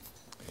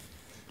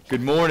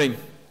Good morning.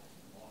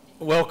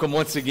 Welcome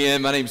once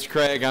again. My name is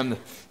Craig. I'm the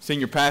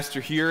senior pastor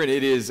here, and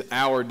it is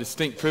our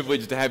distinct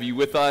privilege to have you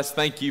with us.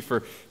 Thank you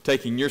for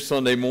taking your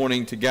Sunday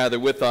morning to gather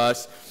with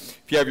us.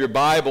 If you have your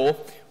Bible,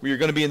 we are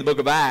going to be in the book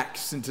of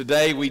Acts, and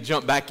today we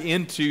jump back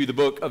into the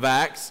book of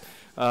Acts.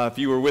 If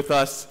you were with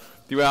us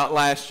throughout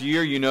last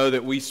year, you know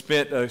that we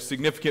spent a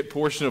significant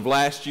portion of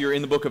last year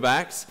in the book of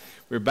Acts.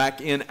 We're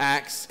back in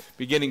Acts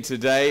beginning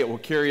today. It will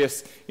carry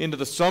us into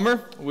the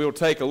summer. We will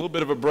take a little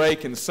bit of a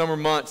break in the summer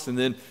months and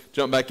then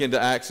jump back into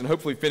Acts and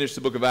hopefully finish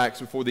the book of Acts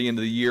before the end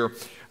of the year.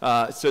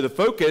 So the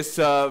focus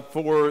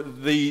for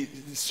the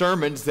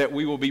sermons that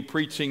we will be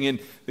preaching in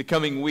the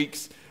coming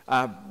weeks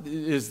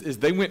is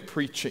they went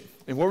preaching.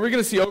 And what we're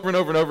going to see over and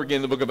over and over again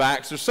in the book of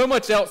Acts, there's so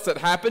much else that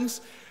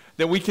happens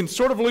that we can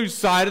sort of lose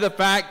sight of the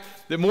fact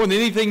that more than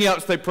anything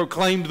else, they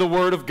proclaimed the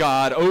word of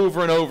God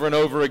over and over and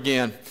over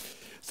again.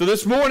 So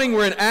this morning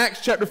we're in Acts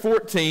chapter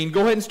 14.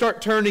 Go ahead and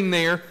start turning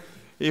there.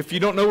 If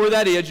you don't know where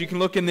that is, you can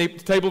look in the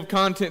table of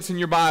contents in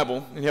your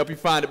Bible and help you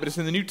find it. But it's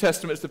in the New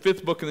Testament. It's the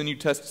fifth book in the New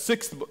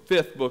Testament,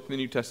 fifth book in the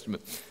New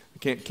Testament. I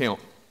can't count.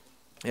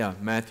 Yeah,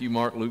 Matthew,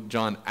 Mark, Luke,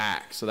 John,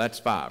 Acts. So that's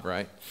 5,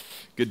 right?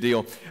 Good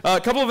deal. A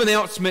couple of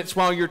announcements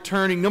while you're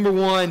turning. Number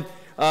one,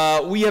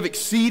 we have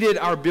exceeded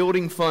our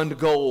building fund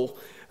goal.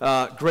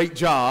 Great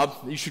job.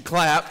 You should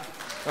clap.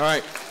 All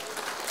right.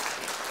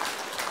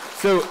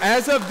 So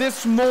as of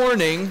this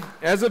morning,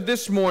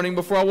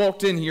 before I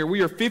walked in here,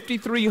 we are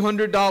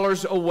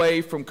 $5,300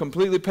 away from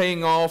completely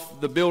paying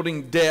off the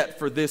building debt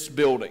for this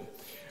building.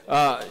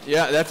 Yeah,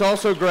 that's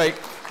also great.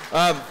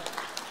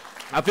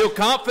 I feel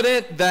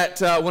confident that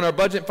when our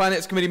Budget and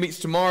Finance Committee meets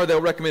tomorrow, they'll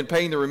recommend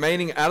paying the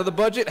remaining out of the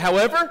budget.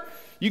 However,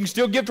 you can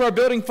still give to our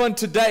building fund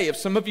today. If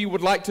some of you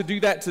would like to do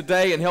that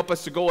today and help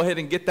us to go ahead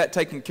and get that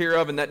taken care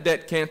of and that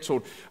debt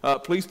canceled,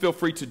 please feel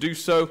free to do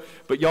so.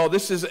 But y'all,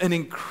 this is an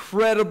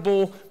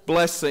incredible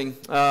blessing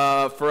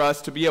for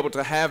us to be able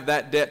to have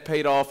that debt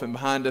paid off and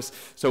behind us.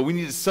 So we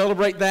need to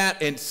celebrate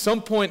that. And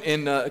some point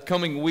in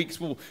coming weeks,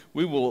 we'll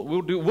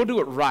do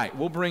it right.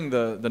 We'll bring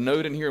the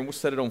note in here and we'll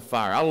set it on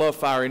fire. I love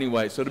fire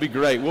anyway, so it'll be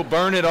great. We'll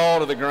burn it all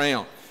to the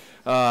ground.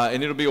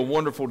 And it'll be a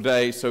wonderful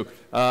day. So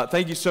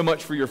thank you so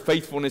much for your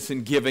faithfulness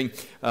in giving.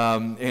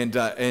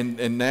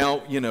 And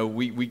now, you know,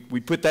 we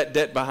put that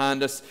debt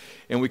behind us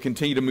and we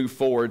continue to move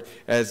forward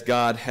as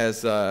God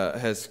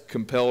has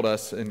compelled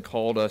us and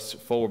called us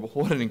forward.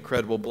 What an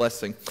incredible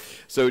blessing.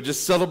 So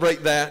just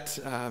celebrate that.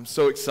 I'm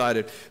so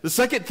excited. The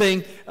second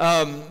thing,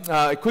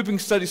 equipping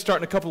studies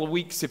starting in a couple of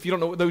weeks. If you don't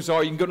know what those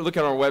are, you can go to look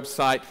at our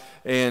website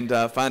and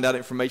find out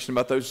information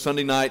about those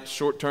Sunday night,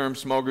 short-term,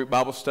 small group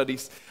Bible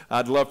studies.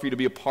 I'd love for you to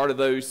be a part of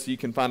those so you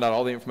can find out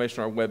all the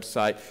information on our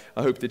website.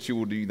 I hope that you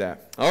will do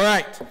that. All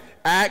right,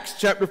 Acts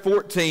chapter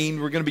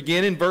 14. We're going to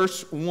begin in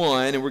verse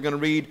 1, and we're going to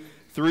read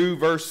through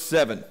verse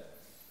 7.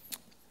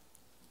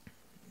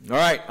 All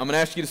right, I'm going to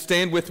ask you to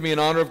stand with me in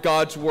honor of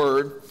God's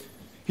word.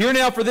 Hear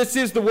now, for this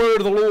is the word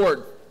of the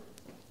Lord.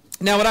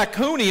 Now at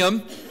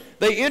Iconium,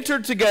 they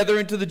entered together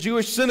into the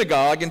Jewish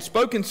synagogue and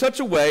spoke in such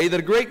a way that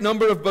a great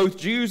number of both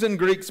Jews and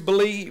Greeks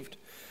believed.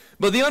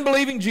 But the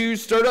unbelieving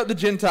Jews stirred up the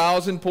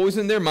Gentiles and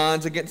poisoned their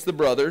minds against the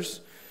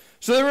brothers.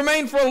 So they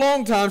remained for a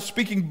long time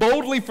speaking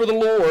boldly for the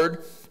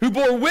Lord, who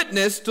bore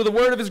witness to the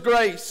word of his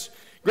grace,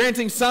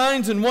 granting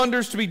signs and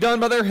wonders to be done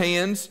by their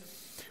hands.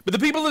 But the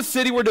people of the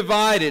city were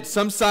divided.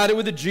 Some sided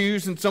with the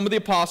Jews and some with the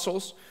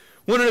apostles.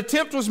 When an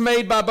attempt was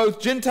made by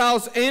both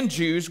Gentiles and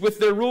Jews with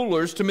their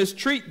rulers to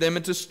mistreat them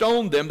and to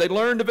stone them, they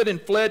learned of it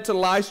and fled to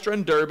Lystra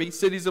and Derbe,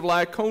 cities of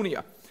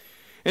Lycaonia,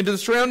 and to the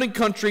surrounding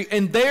country,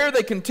 and there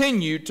they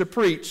continued to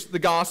preach the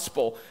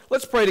gospel.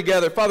 Let's pray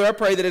together. Father, I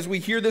pray that as we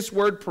hear this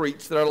word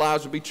preached, that our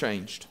lives will be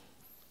changed.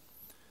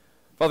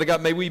 Father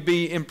God, may we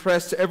be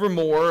impressed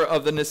evermore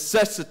of the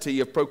necessity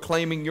of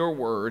proclaiming your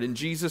word. In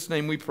Jesus'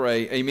 name we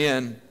pray,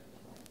 amen.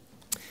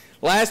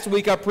 Last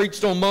week I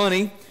preached on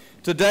money.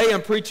 Today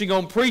I'm preaching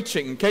on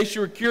preaching. In case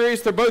you were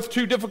curious, they're both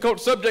two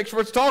difficult subjects for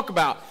us to talk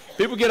about.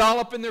 People get all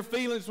up in their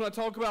feelings when I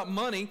talk about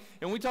money,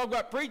 and we talk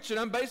about preaching.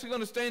 I'm basically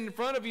going to stand in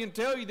front of you and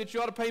tell you that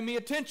you ought to pay me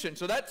attention.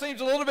 So that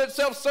seems a little bit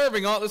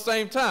self-serving all at the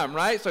same time,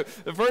 right? So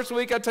the first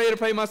week I tell you to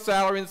pay my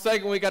salary, and the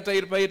second week I tell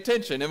you to pay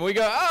attention. And we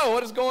go, oh,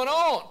 what is going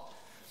on?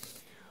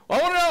 Well,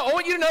 I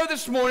want you to know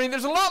this morning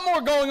there's a lot more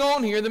going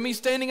on here than me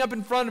standing up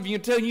in front of you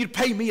and telling you to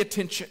pay me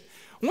attention.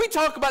 When we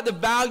talk about the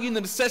value and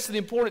the necessity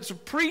and importance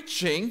of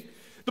preaching,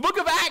 the book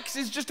of Acts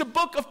is just a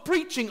book of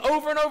preaching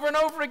over and over and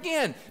over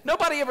again.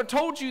 Nobody ever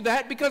told you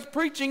that because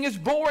preaching is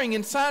boring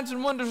and signs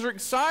and wonders are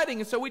exciting.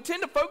 And so we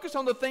tend to focus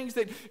on the things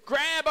that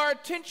grab our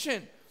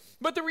attention.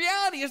 But the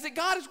reality is that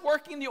God is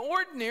working in the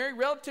ordinary,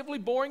 relatively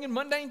boring and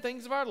mundane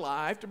things of our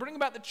life to bring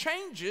about the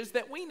changes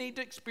that we need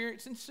to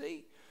experience and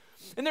see.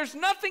 And there's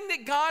nothing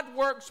that God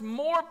works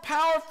more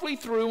powerfully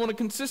through on a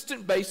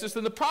consistent basis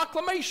than the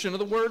proclamation of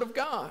the Word of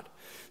God.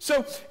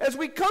 So as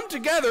we come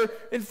together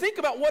and think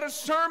about what a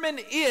sermon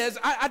is,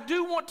 I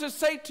do want to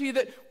say to you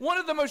that one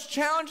of the most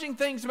challenging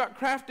things about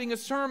crafting a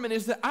sermon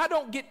is that I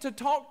don't get to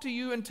talk to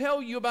you and tell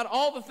you about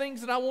all the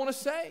things that I want to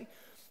say.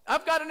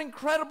 I've got an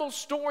incredible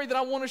story that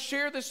I want to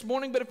share this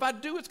morning, but if I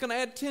do, it's going to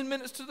add 10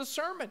 minutes to the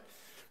sermon.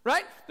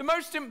 Right? The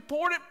most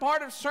important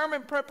part of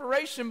sermon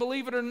preparation,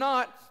 believe it or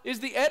not, is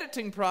the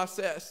editing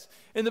process.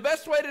 And the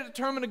best way to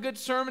determine a good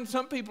sermon,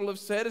 some people have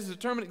said, is to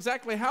determine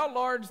exactly how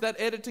large that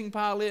editing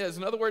pile is.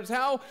 In other words,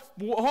 how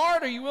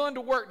hard are you willing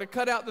to work to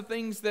cut out the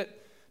things that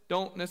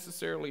don't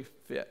necessarily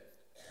fit?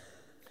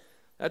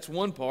 That's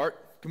one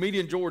part.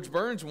 Comedian George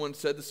Burns once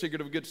said the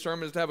secret of a good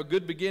sermon is to have a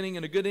good beginning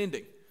and a good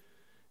ending,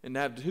 and to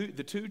have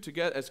the two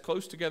together as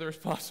close together as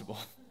possible.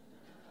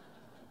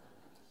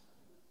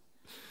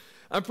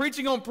 I'm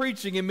preaching on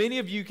preaching, and many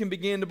of you can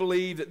begin to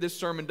believe that this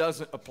sermon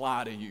doesn't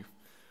apply to you.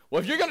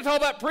 Well, if you're going to talk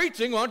about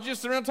preaching, why don't you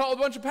just sit around and talk with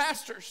a bunch of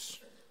pastors?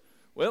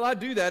 Well, I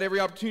do that every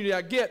opportunity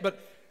I get, but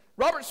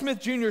Robert Smith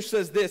Jr.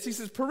 says this. He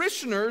says,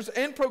 parishioners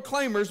and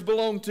proclaimers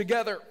belong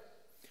together.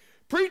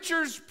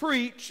 Preachers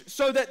preach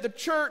so that the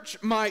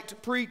church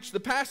might preach the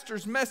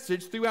pastor's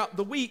message throughout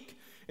the week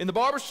in the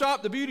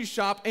barbershop, the beauty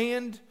shop,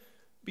 and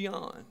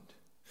beyond.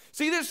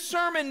 See, this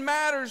sermon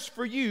matters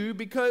for you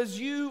because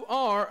you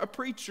are a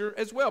preacher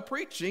as well.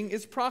 Preaching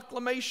is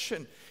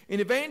proclamation. And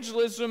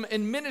evangelism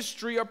and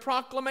ministry are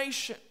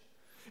proclamation.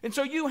 And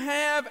so you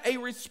have a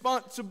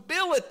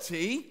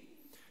responsibility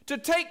to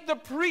take the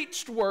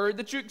preached word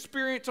that you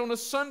experience on a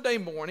Sunday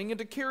morning and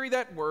to carry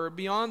that word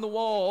beyond the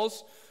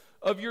walls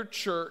of your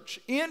church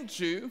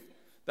into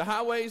the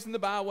highways and the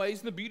byways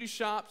and the beauty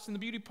shops and the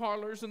beauty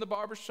parlors and the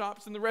barber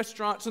shops and the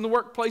restaurants and the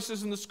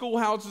workplaces and the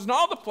schoolhouses and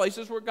all the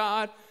places where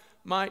God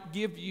might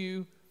give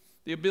you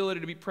the ability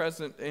to be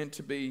present and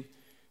to be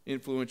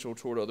influential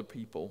toward other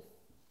people.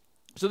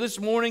 So this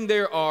morning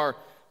there are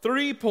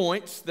 3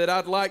 points that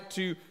I'd like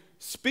to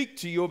speak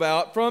to you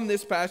about from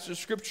this passage of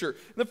Scripture.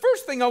 The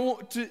first thing I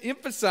want to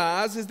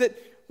emphasize is that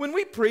when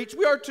we preach,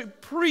 we are to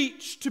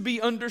preach to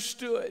be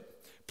understood.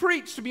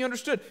 Preach to be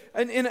understood.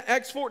 And in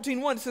Acts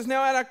 14:1 it says,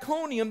 now at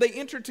Iconium they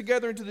entered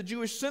together into the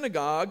Jewish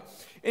synagogue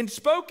and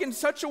spoke in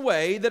such a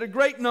way that a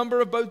great number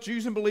of both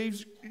Jews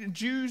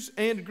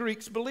and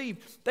Greeks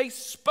believed. They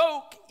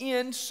spoke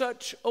in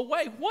such a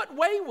way. What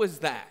way was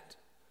that?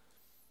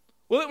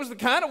 Well, it was the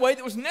kind of way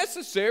that was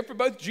necessary for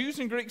both Jews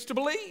and Greeks to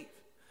believe.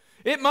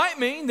 It might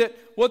mean that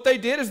what they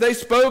did is they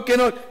spoke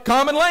in a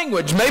common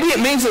language. Maybe it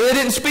means that they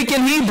didn't speak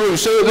in Hebrew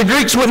so that the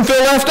Greeks wouldn't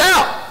feel left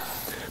out.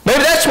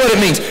 Maybe that's what it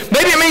means.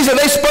 Maybe it means that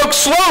they spoke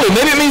slowly.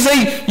 Maybe it means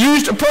they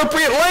used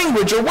appropriate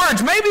language or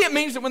words. Maybe it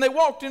means that when they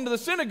walked into the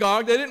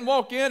synagogue, they didn't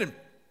walk in and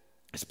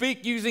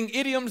speak using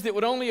idioms that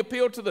would only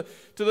appeal to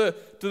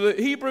the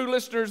Hebrew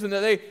listeners, and that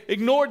they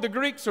ignored the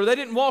Greeks, or they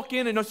didn't walk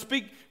in and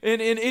speak in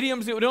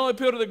idioms that would only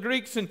appeal to the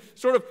Greeks and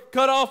sort of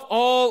cut off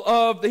all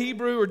of the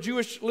Hebrew or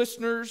Jewish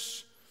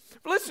listeners.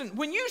 But listen,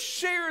 when you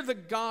share the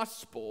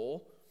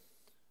gospel,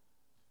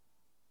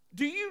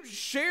 do you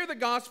share the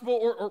gospel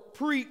or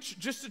preach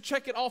just to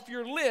check it off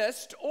your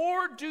list,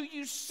 or do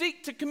you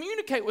seek to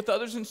communicate with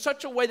others in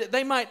such a way that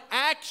they might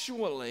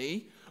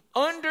actually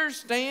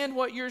understand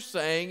what you're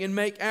saying and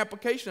make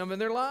application of it in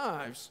their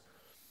lives?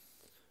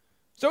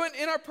 So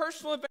in our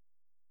personal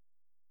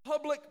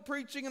public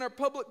preaching and our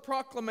public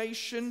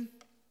proclamation,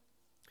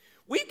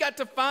 we've got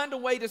to find a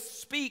way to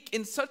speak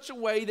in such a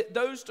way that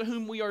those to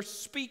whom we are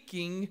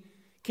speaking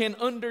can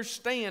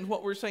understand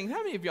what we're saying.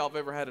 How many of y'all have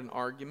ever had an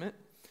argument?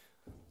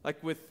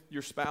 Like with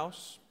your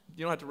spouse?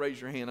 You don't have to raise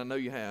your hand. I know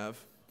you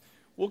have.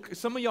 Well,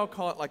 some of y'all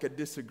call it like a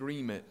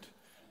disagreement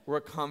or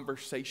a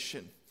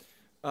conversation.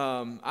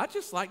 I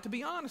just like to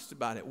be honest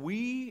about it.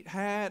 We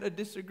had a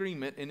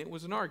disagreement and it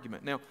was an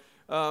argument. Now,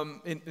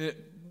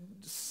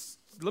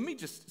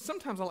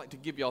 sometimes I like to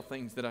give y'all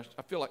things that I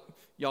feel like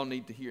y'all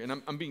need to hear.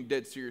 And I'm being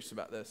dead serious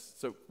about this.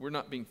 So we're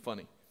not being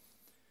funny.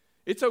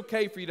 It's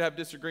okay for you to have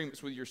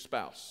disagreements with your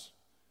spouse.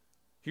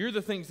 Here are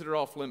the things that are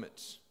off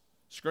limits: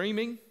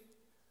 screaming,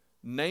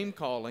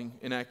 name-calling,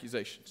 and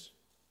accusations.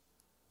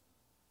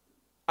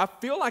 I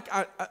feel like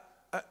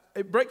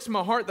it breaks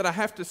my heart that I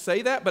have to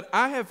say that, but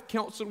I have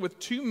counseled with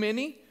too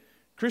many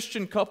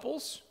Christian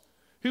couples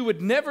who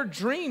would never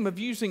dream of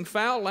using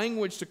foul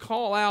language to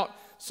call out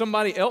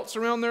somebody else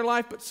around their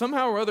life, but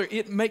somehow or other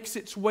it makes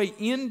its way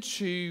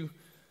into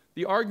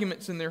the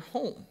arguments in their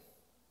home.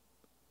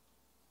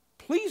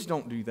 Please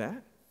don't do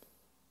that.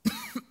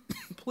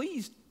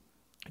 Please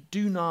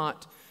do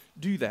not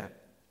do that.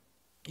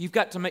 You've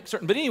got to make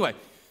certain. But anyway,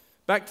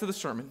 back to the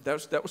sermon.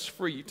 That was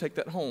free. You take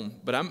that home.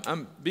 But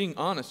I'm being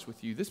honest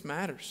with you. This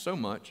matters so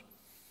much.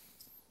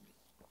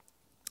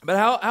 But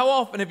how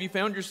often have you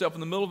found yourself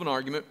in the middle of an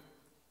argument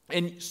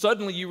and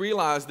suddenly you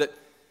realize that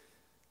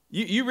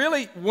you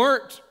really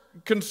weren't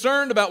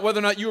concerned about whether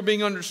or not you were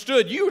being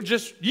understood. You were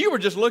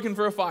just looking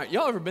for a fight.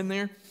 Y'all ever been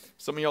there?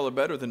 Some of y'all are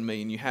better than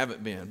me and you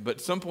haven't been. But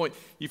at some point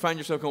you find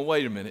yourself going,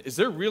 wait a minute. Is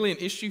there really an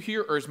issue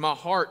here, or is my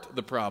heart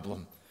the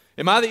problem?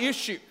 Am I the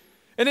issue?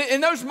 And in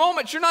those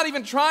moments, you're not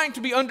even trying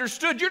to be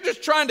understood. You're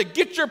just trying to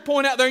get your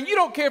point out there, and you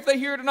don't care if they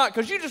hear it or not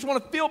because you just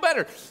want to feel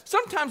better.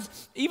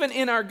 Sometimes, even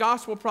in our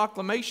gospel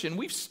proclamation,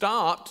 we've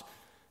stopped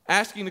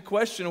asking the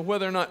question of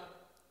whether or not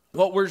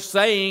what we're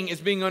saying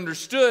is being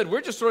understood.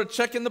 We're just sort of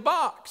checking the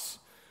box.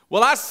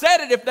 Well, I said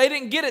it. If they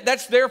didn't get it,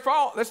 that's their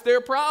fault. That's their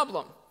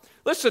problem.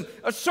 Listen,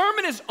 a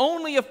sermon is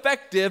only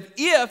effective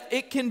if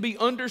it can be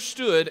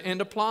understood and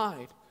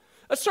applied.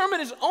 A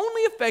sermon is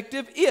only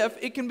effective if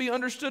it can be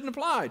understood and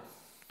applied.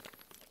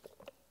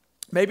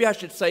 Maybe I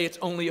should say it's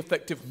only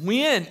effective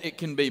when it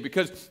can be,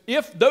 because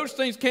if those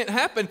things can't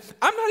happen,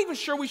 I'm not even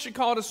sure we should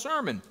call it a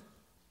sermon.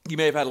 You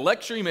may have had a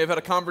lecture, you may have had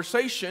a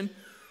conversation,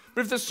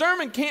 but if the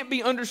sermon can't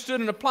be understood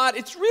and applied,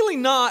 it's really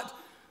not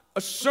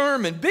a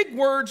sermon. Big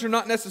words are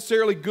not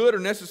necessarily good or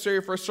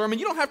necessary for a sermon.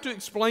 You don't have to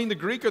explain the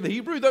Greek or the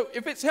Hebrew, though.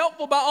 If it's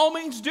helpful, by all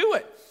means do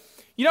it.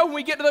 You know, when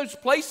we get to those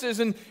places,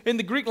 and in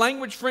the Greek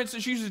language, for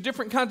instance, uses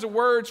different kinds of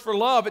words for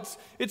love,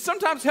 it's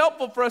sometimes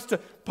helpful for us to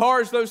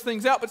parse those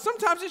things out, but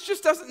sometimes it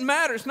just doesn't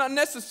matter. It's not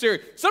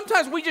necessary.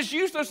 Sometimes we just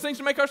use those things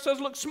to make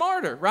ourselves look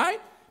smarter, right?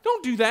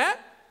 Don't do that.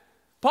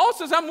 Paul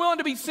says, I'm willing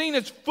to be seen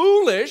as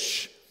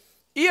foolish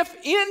if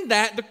in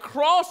that the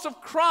cross of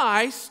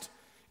Christ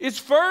is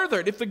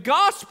furthered, if the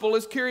gospel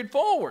is carried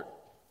forward.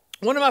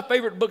 One of my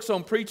favorite books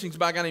on preaching is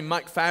by a guy named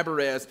Mike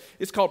Faberez.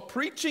 It's called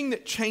Preaching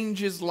That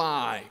Changes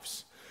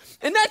Lives.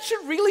 And that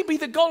should really be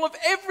the goal of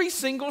every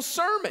single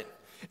sermon.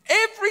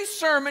 Every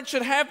sermon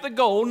should have the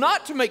goal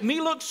not to make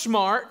me look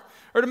smart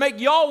or to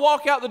make y'all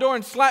walk out the door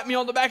and slap me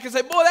on the back and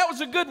say, boy, that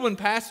was a good one,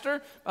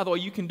 Pastor. By the way,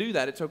 you can do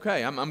that. It's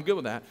okay. I'm good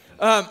with that.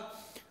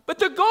 But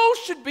the goal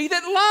should be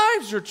that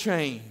lives are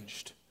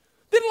changed.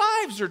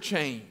 That lives are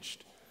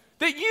changed.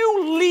 That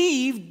you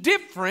leave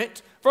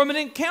different from an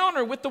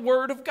encounter with the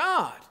Word of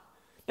God.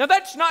 Now,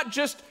 that's not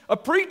just a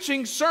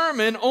preaching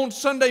sermon on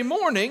Sunday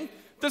morning.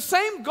 The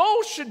same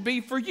goal should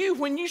be for you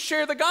when you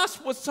share the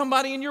gospel with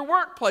somebody in your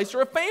workplace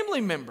or a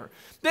family member.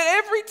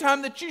 That every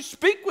time that you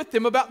speak with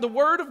them about the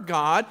Word of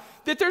God,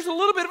 that there's a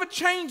little bit of a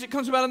change that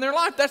comes about in their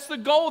life. That's the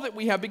goal that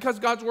we have because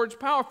God's Word's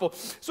powerful.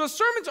 So a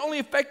sermon's only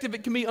effective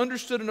if it can be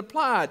understood and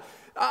applied.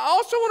 I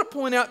also want to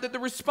point out that the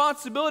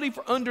responsibility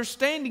for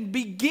understanding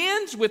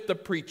begins with the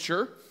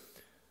preacher,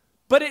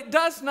 but it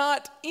does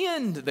not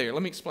end there.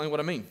 Let me explain what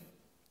I mean.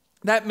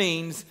 That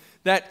means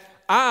that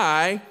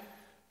I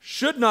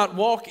should not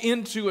walk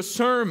into a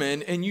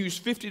sermon and use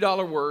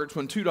 $50 words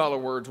when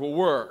 $2 words will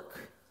work,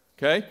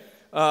 okay?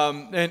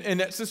 And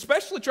that's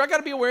especially true. I got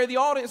to be aware of the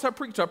audience I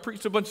preached. I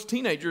preached to a bunch of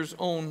teenagers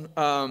on,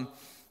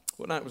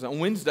 what night was it? On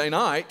Wednesday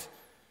night,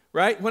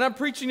 right? When I'm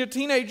preaching to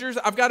teenagers,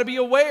 I've got to be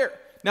aware.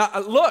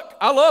 Now, look,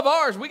 I love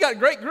ours. We got a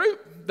great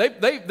group.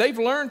 They've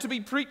learned to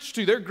be preached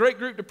to. They're a great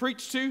group to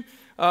preach to.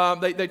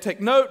 They take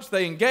notes,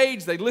 they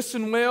engage, they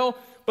listen well.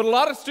 But a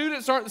lot of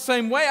students aren't the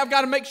same way. I've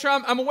got to make sure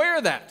I'm aware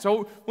of that.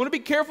 So I want to be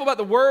careful about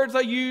the words I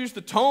use,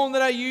 the tone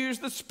that I use,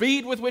 the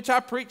speed with which I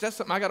preach. That's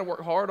something I got to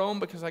work hard on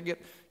because I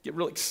get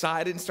real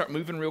excited and start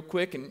moving real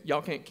quick, and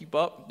y'all can't keep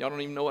up. Y'all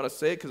don't even know what I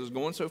said because it's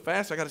going so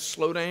fast. I got to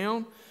slow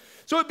down.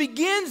 So it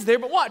begins there,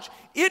 but watch,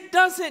 it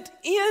doesn't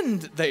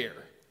end there.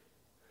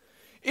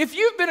 If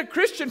you've been a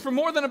Christian for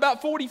more than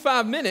about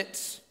 45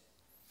 minutes,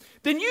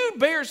 then you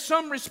bear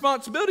some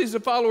responsibility as a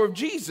follower of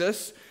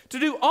Jesus to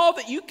do all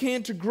that you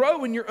can to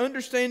grow in your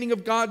understanding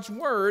of God's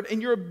Word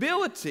and your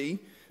ability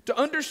to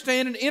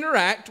understand and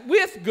interact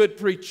with good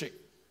preaching.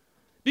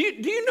 Do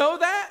you know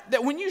that?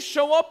 That when you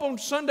show up on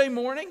Sunday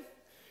morning,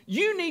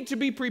 you need to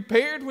be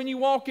prepared when you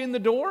walk in the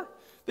door?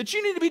 That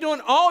you need to be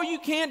doing all you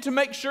can to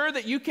make sure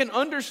that you can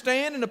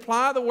understand and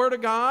apply the Word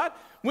of God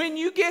when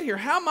you get here?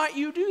 How might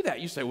you do that?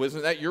 You say, well,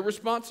 isn't that your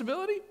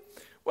responsibility?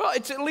 Well,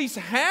 it's at least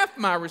half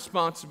my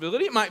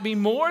responsibility. It might be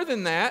more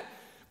than that.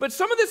 But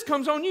some of this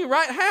comes on you,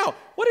 right? How?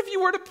 What if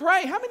you were to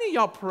pray? How many of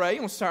y'all pray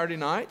on Saturday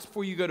nights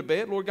before you go to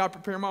bed? Lord God,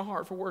 prepare my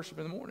heart for worship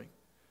in the morning.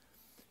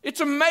 It's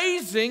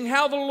amazing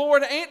how the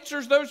Lord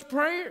answers those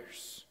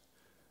prayers.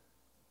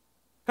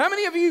 How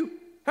many of you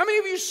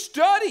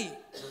study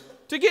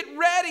to get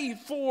ready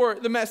for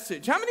the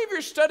message? How many of you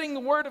are studying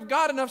the Word of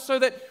God enough so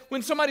that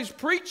when somebody's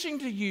preaching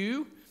to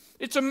you,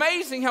 it's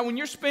amazing how when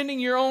you're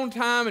spending your own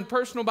time in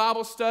personal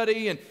Bible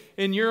study and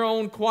in your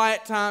own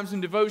quiet times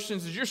and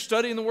devotions, as you're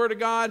studying the Word of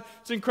God,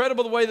 it's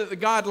incredible the way that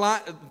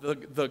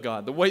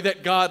the way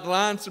that God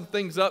lines some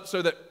things up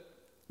so that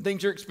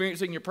things you're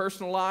experiencing in your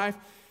personal life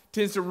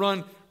tends to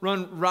run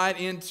right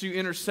into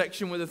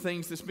intersection with the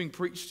things that's being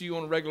preached to you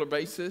on a regular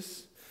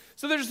basis.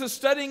 So there's the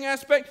studying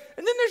aspect,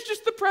 and then there's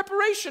just the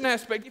preparation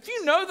aspect. If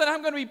you know that I'm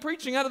going to be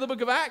preaching out of the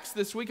book of Acts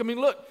this week, I mean,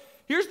 look,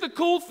 here's the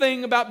cool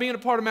thing about being a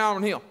part of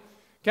Malvern Hill.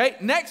 Okay,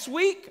 next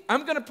week,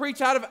 I'm going to preach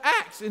out of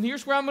Acts, and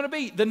here's where I'm going to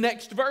be, the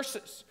next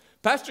verses.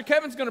 Pastor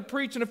Kevin's going to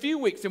preach in a few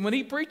weeks, and when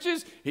he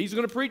preaches, he's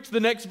going to preach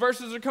the next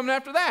verses that are coming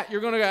after that. You're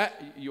going to go,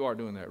 you are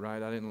doing that,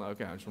 right?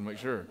 Okay, I just want to make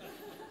sure.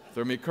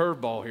 Throw me a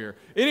curveball here.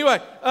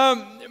 Anyway,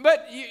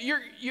 but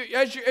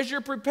as you're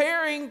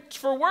preparing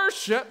for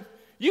worship,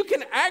 you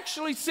can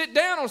actually sit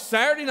down on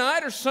Saturday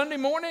night or Sunday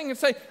morning and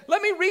say,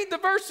 let me read the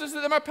verses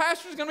that my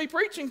pastor's going to be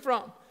preaching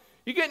from.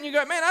 You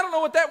go, man, I don't know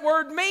what that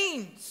word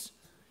means.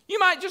 You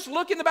might just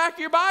look in the back of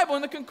your Bible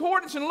in the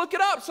concordance and look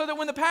it up so that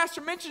when the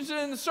pastor mentions it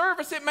in the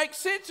service, it makes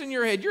sense in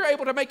your head. You're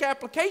able to make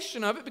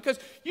application of it because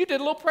you did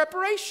a little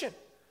preparation.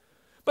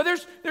 But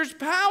there's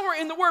power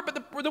in the word, but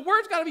the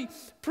word's got to be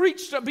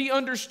preached to be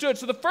understood.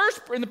 So the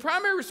first and the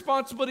primary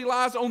responsibility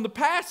lies on the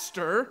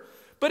pastor.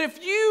 But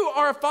if you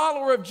are a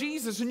follower of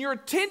Jesus and you're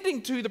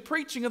attending to the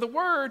preaching of the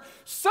word,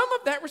 some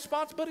of that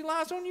responsibility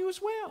lies on you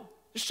as well.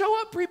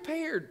 Show up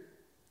prepared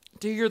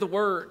to hear the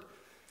word.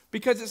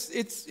 Because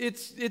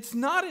it's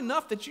not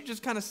enough that you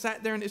just kind of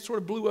sat there and it sort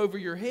of blew over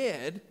your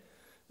head.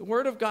 The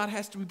word of God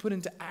has to be put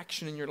into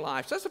action in your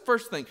life. So that's the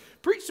first thing.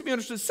 Preach to be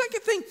understood.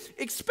 Second thing,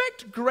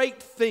 expect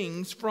great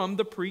things from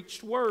the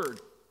preached word.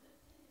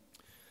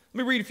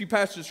 Let me read a few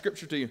passages of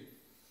scripture to you.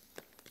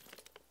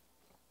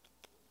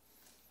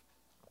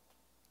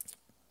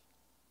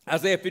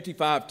 Isaiah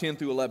 55, 10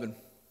 through 11.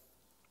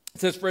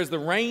 It says, "For as the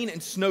rain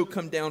and snow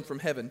come down from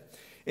heaven,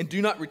 and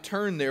do not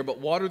return there, but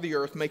water the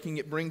earth, making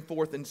it bring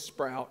forth and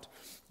sprout,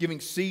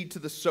 giving seed to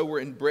the sower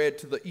and bread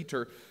to the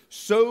eater,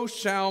 so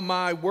shall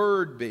my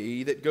word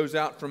be that goes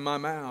out from my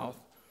mouth.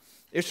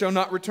 It shall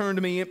not return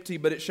to me empty,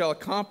 but it shall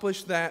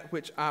accomplish that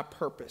which I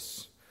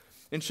purpose,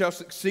 and shall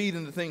succeed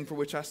in the thing for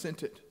which I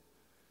sent it."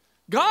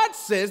 God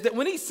says that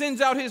when he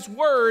sends out his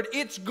word,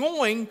 it's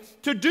going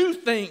to do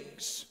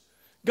things.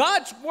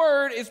 God's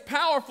word is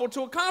powerful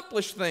to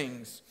accomplish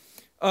things.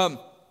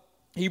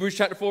 Hebrews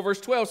chapter 4, verse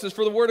 12 says,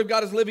 "For the word of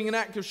God is living and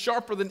active,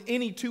 sharper than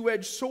any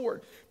two-edged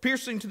sword,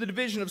 piercing to the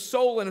division of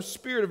soul and of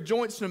spirit, of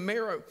joints and of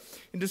marrow,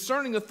 and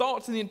discerning the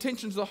thoughts and the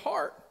intentions of the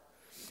heart.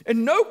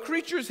 And no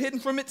creature is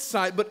hidden from its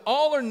sight, but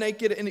all are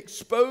naked and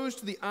exposed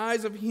to the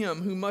eyes of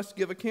him who must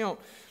give account."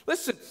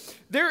 Listen,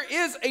 there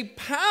is a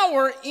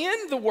power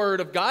in the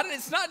word of God, and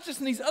it's not just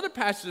in these other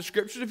passages of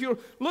scripture. If you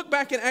look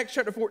back in Acts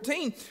chapter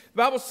 14, the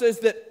Bible says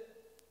that,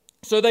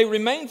 "So they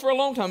remained for a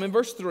long time," in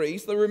verse 3,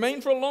 "so they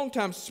remained for a long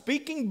time,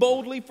 speaking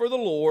boldly for the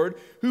Lord,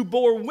 who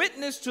bore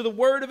witness to the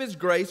word of his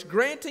grace,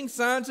 granting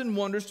signs and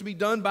wonders to be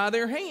done by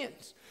their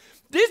hands."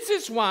 This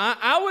is why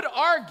I would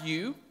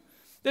argue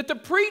that the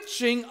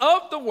preaching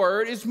of the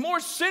word is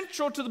more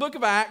central to the book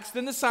of Acts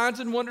than the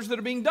signs and wonders that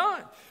are being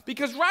done.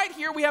 Because right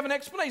here we have an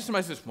explanation.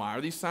 Somebody says, "Why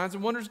are these signs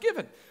and wonders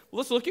given?" Well,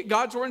 let's look at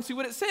God's word and see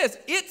what it says.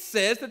 It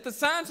says that the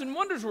signs and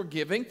wonders were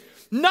given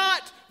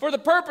not for the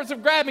purpose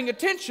of grabbing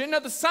attention. Now,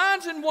 the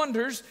signs and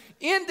wonders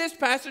in this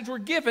passage were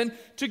given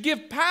to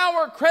give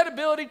power,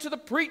 credibility to the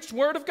preached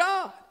word of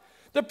God.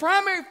 The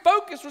primary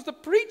focus was the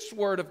preached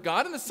word of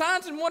God, and the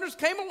signs and wonders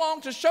came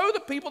along to show the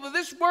people that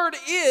this word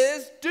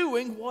is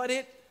doing what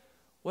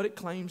it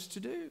claims to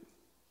do.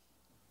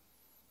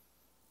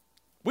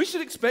 We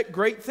should expect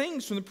great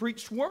things from the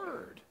preached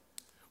word.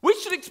 We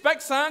should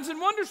expect signs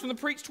and wonders from the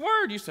preached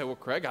word. You say, "Well,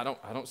 Craig, I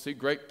don't see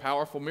great,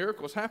 powerful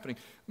miracles happening."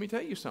 Let me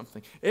tell you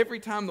something.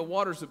 Every time the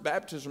waters of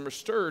baptism are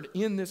stirred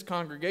in this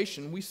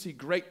congregation, we see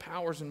great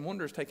powers and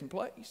wonders taking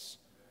place.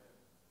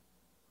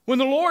 When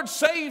the Lord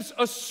saves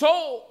a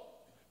soul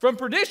from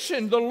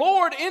perdition, the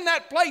Lord in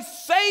that place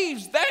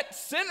saves that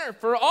sinner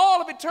for all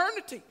of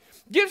eternity,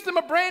 gives them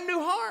a brand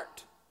new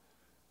heart.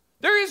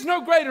 There is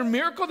no greater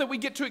miracle that we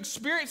get to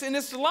experience in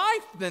this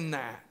life than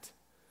that.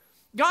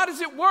 God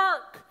is at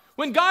work.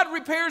 When God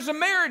repairs a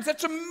marriage,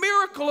 that's a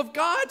miracle of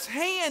God's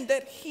hand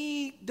that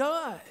he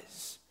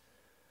does.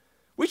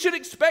 We should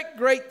expect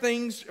great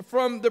things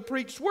from the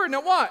preached word.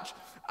 Now watch,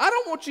 I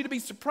don't want you to be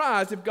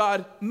surprised if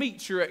God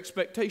meets your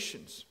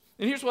expectations.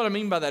 And here's what I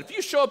mean by that. If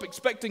you show up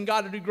expecting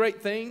God to do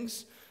great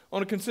things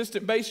on a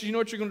consistent basis, you know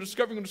what you're going to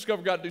discover? You're going to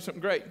discover God to do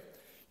something great.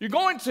 You're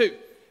going to.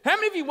 How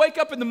many of you wake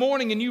up in the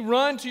morning and you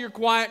run to your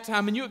quiet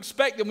time and you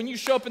expect that when you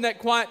show up in that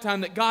quiet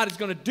time that God is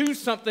going to do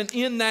something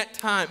in that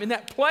time, in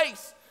that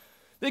place?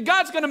 That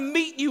God's going to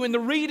meet you in the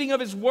reading of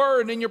his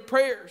word and in your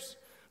prayers.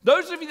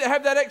 Those of you that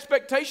have that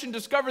expectation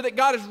discover that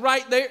God is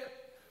right there.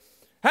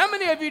 How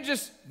many of you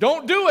just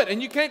don't do it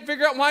and you can't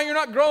figure out why you're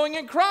not growing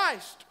in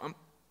Christ?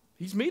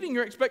 He's meeting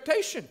your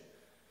expectation.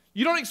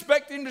 You don't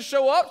expect him to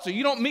show up, so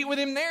you don't meet with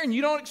him there and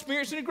you don't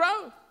experience any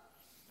growth.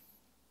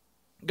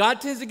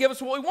 God tends to give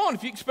us what we want.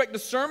 If you expect the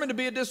sermon to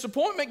be a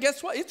disappointment,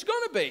 guess what? It's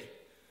going to be.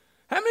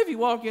 How many of you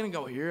walk in and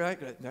go, "Here,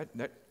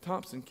 that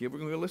Thompson kid, we're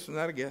going to go listen to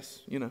that, I guess.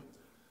 You know,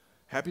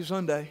 happy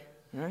Sunday,"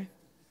 right?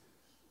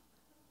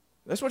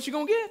 That's what you're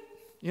going to get.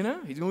 You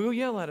know, he's going to go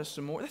yell at us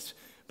some more.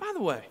 By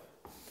the way,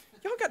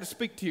 y'all got to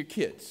speak to your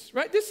kids,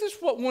 right? This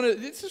is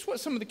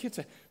what some of the kids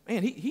say.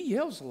 "Man, he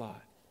yells a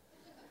lot.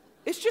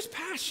 It's just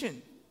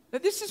passion. Now,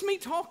 this is me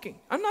talking.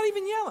 I'm not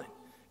even yelling.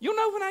 You'll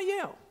know when I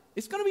yell.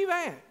 It's going to be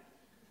bad."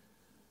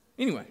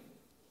 Anyway,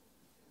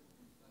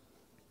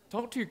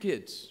 talk to your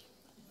kids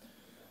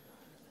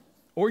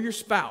or your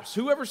spouse,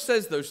 whoever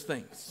says those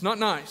things. It's not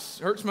nice.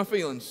 It hurts my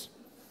feelings.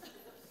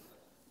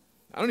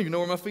 I don't even know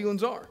where my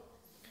feelings are.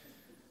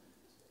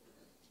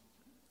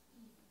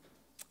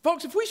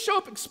 Folks, if we show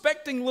up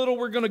expecting little,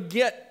 we're going to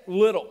get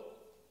little.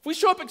 If we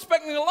show up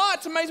expecting a lot,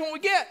 it's amazing what we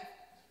get.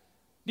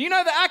 Do you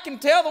know that I can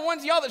tell the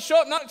ones of y'all that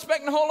show up not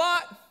expecting a whole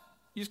lot?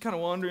 You just kind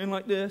of wander in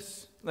like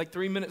this, like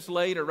 3 minutes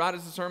late, or right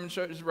as the sermon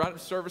shows, right as the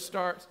service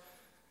starts,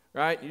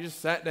 right? You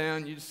just sat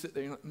down, you just sit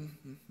there, you're like,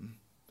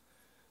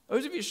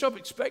 Those of you that show up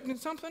expecting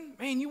something,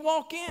 man, you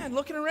walk in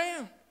looking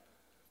around.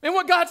 Man,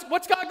 what's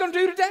God going to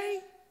do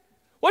today?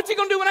 What's he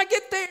going to do when I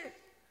get there?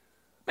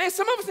 Man,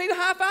 some of us need a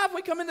high five when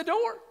we come in the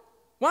door.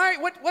 Why?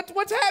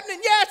 What's happening?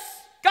 Yes,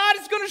 God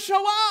is going to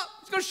show up.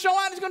 He's going to show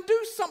out. He's going to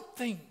do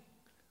something.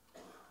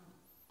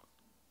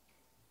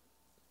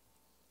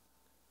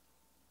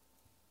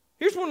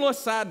 Here's one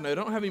last side note. I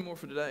don't have any more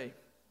for today.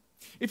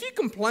 If you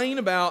complain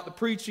about the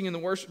preaching and the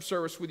worship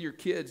service with your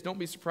kids, don't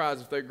be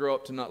surprised if they grow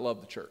up to not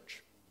love the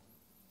church.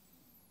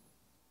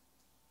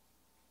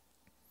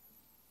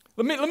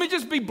 Let me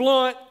just be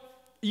blunt.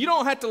 You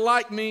don't have to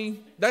like me.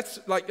 That's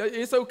like,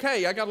 it's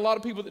okay. I got a lot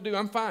of people that do.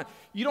 I'm fine.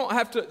 You don't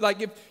have to,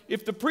 like,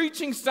 if the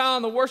preaching style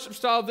and the worship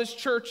style of this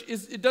church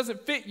it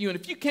doesn't fit you, and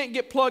if you can't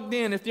get plugged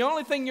in, if the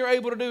only thing you're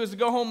able to do is to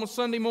go home on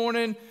Sunday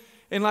morning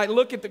and like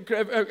look at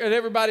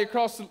everybody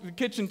across the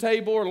kitchen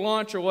table or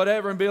lunch or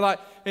whatever and be like,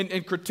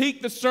 and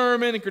critique the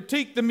sermon and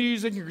critique the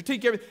music and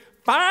critique everything.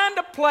 Find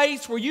a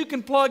place where you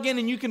can plug in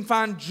and you can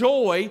find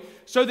joy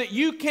so that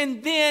you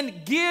can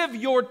then give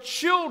your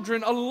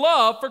children a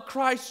love for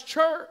Christ's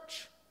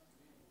church.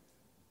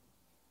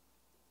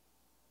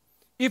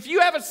 If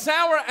you have a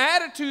sour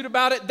attitude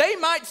about it, they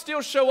might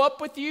still show up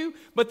with you,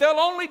 but they'll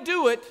only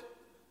do it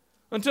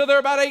until they're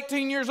about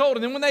 18 years old.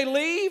 And then when they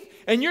leave,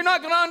 and you're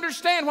not going to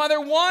understand why they're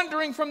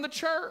wandering from the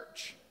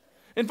church.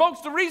 And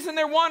folks, the reason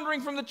they're wandering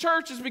from the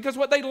church is because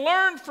what they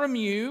learned from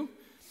you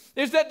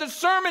is that the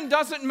sermon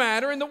doesn't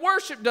matter and the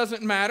worship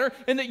doesn't matter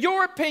and that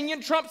your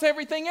opinion trumps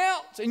everything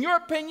else. And your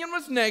opinion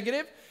was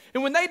negative.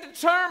 And when they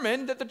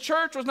determined that the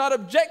church was not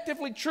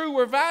objectively true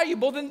or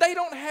valuable, then they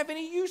don't have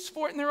any use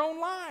for it in their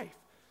own life.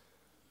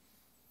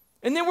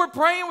 And then we're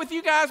praying with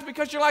you guys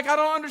because you're like, I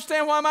don't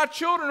understand why my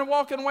children are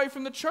walking away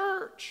from the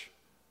church.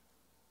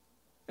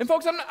 And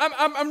folks,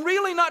 I'm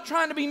really not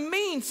trying to be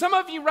mean. Some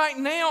of you right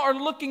now are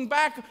looking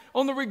back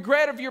on the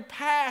regret of your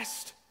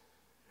past.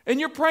 And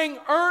you're praying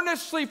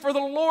earnestly for the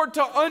Lord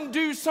to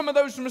undo some of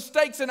those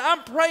mistakes. And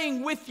I'm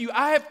praying with you.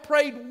 I have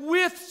prayed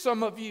with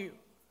some of you.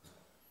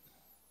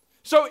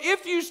 So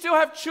if you still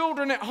have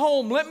children at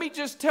home, let me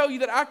just tell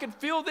you that I could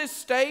fill this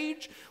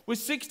stage with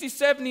 60,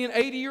 70, and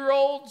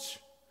 80-year-olds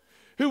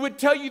who would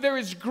tell you there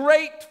is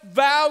great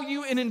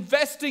value in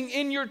investing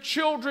in your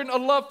children a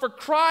love for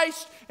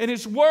Christ and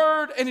His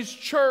Word and His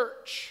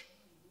church.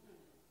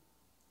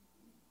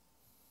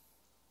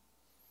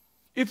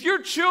 If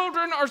your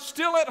children are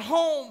still at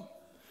home,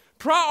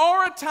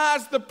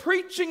 prioritize the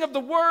preaching of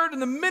the Word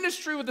and the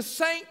ministry with the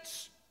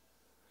saints,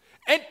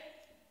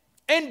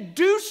 and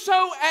do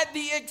so at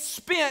the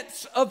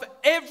expense of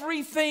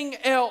everything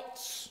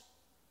else.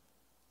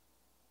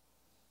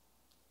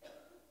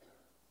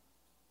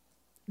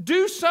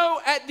 Do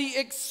so at the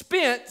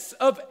expense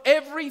of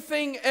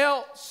everything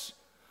else.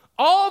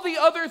 All the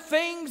other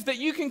things that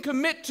you can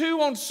commit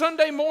to on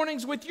Sunday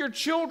mornings with your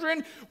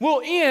children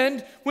will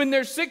end when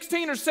they're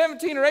 16 or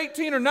 17 or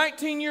 18 or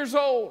 19 years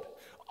old.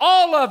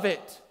 All of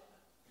it.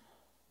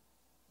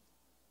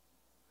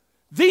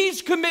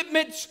 These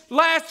commitments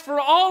last for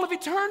all of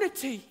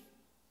eternity.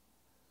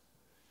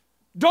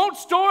 Don't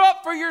store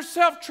up for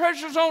yourself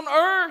treasures on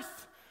earth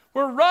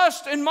where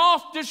rust and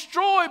moth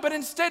destroy, but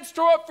instead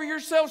store up for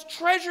yourselves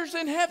treasures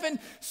in heaven.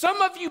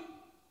 Some of you,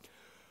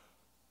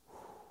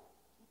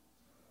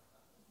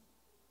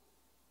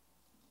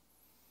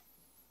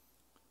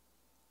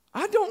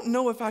 I don't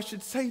know if I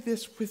should say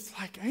this with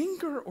like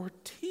anger or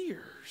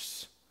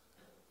tears.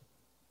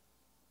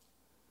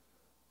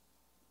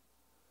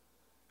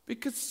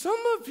 Because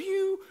some of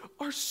you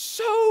are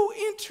so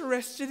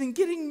interested in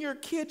getting your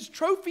kids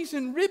trophies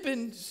and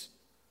ribbons.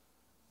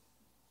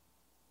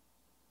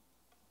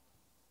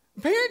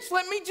 Parents,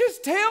 let me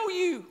just tell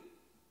you,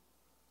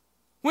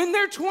 when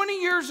they're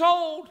 20 years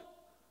old,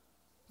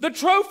 the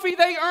trophy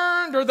they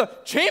earned or the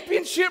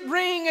championship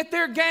ring at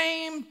their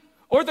game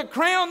or the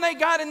crown they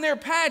got in their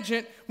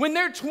pageant, when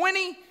they're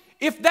 20,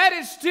 if that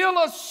is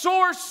still a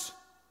source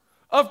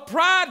of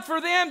pride for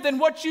them, then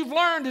what you've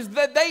learned is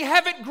that they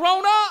haven't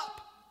grown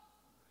up.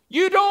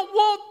 You don't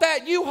want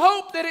that. You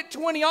hope that at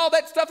 20 all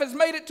that stuff has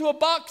made it to a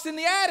box in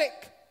the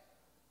attic.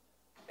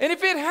 And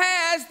if it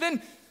has,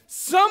 then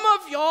some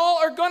of y'all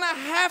are going to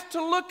have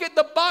to look at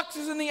the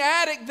boxes in the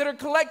attic that are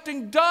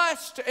collecting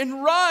dust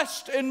and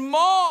rust and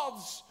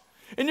moths.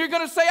 And you're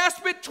going to say, I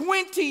spent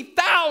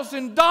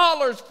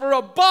 $20,000 for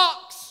a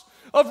box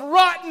of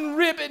rotten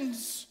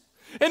ribbons.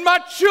 And my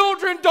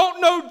children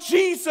don't know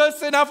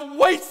Jesus and I've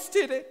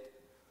wasted it.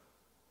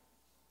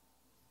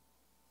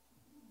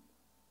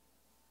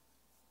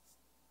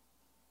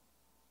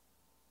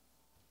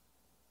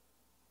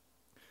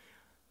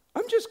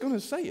 I'm just going to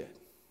say it.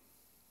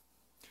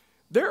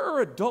 There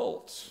are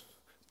adults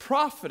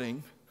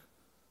profiting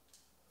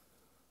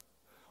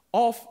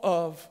off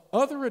of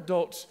other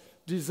adults'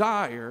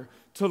 desire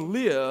to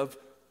live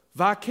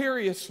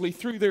vicariously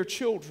through their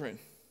children.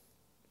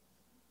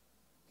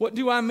 What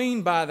do I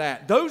mean by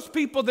that? Those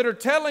people that are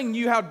telling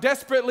you how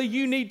desperately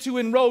you need to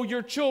enroll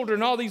your children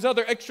in all these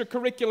other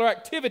extracurricular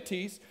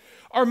activities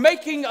are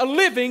making a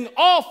living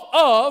off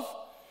of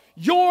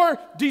your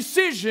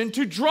decision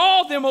to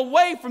draw them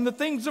away from the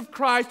things of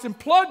Christ and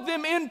plug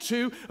them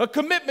into a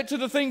commitment to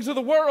the things of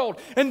the world.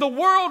 And the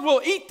world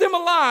will eat them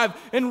alive,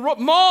 and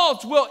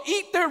moths will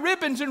eat their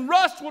ribbons, and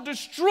rust will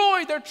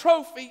destroy their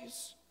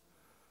trophies.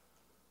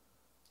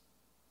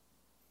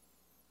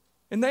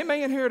 And they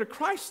may inherit a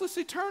Christless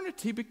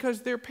eternity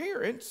because their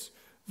parents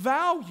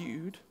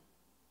valued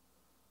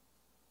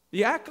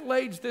the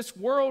accolades this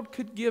world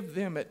could give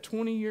them at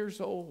 20 years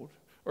old,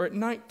 or at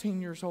 19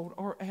 years old,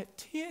 or at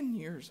 10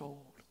 years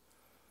old,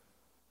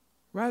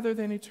 rather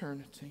than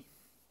eternity.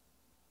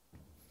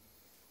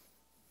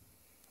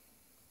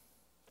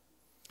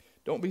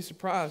 Don't be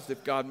surprised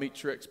if God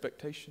meets your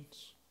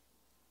expectations,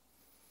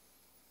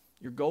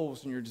 your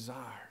goals, and your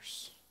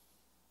desires.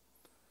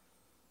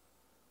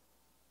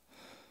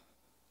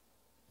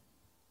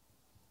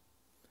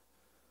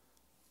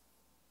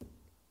 It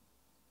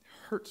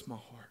hurts my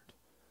heart.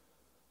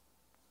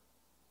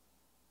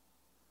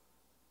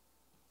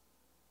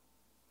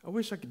 I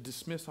wish I could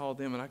dismiss all of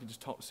them and I could just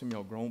talk to some of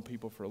y'all grown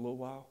people for a little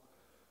while.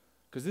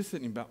 Because this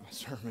isn't about my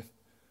sermon.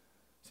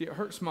 See, it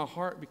hurts my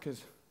heart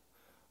because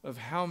of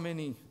how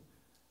many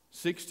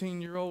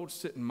 16-year-olds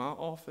sit in my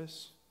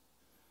office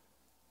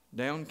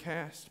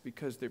downcast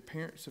because their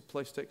parents have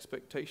placed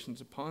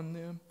expectations upon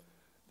them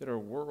that are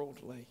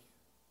worldly.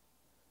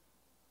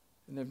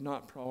 And they've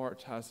not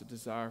prioritized the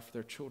desire for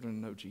their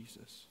children to know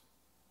Jesus.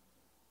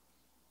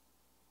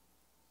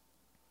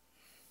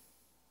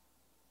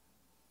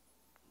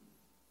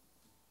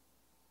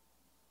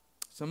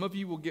 Some of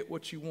you will get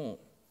what you want.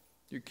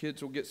 Your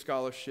kids will get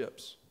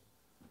scholarships.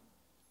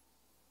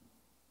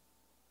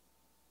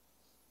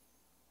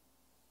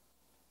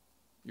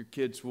 Your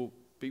kids will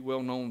be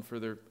well known for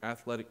their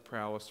athletic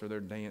prowess or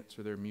their dance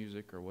or their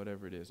music or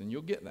whatever it is. And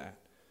you'll get that.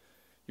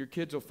 Your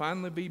kids will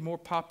finally be more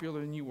popular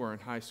than you were in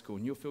high school,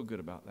 and you'll feel good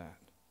about that.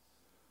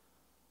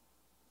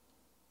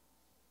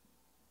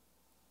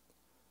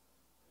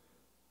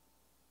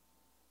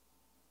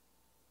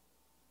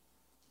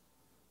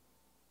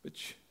 But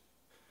see,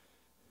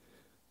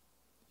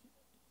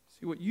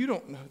 what you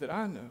don't know that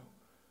I know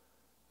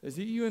is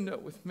that you end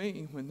up with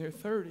me when they're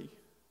 30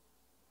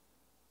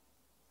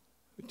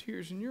 with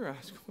tears in your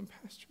eyes going,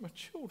 Pastor, my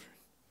children.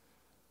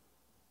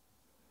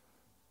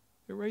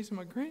 They're raising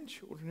my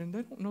grandchildren and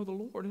they don't know the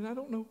Lord and I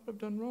don't know what I've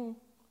done wrong.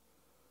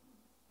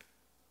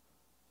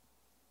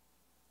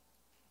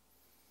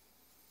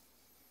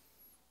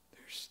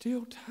 There's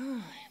still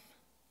time.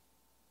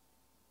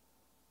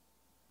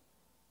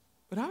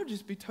 But I would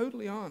just be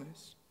totally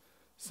honest.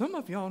 Some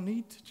of y'all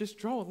need to just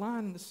draw a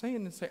line in the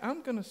sand and say,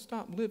 I'm going to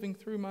stop living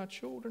through my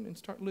children and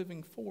start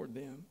living for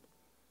them.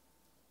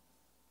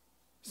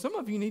 Some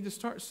of you need to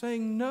start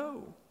saying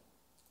no.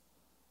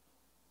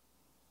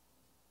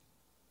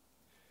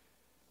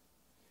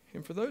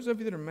 And for those of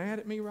you that are mad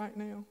at me right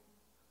now,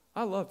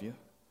 I love you.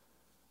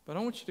 But I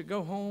want you to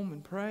go home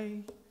and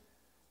pray.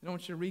 And I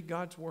want you to read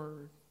God's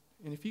Word.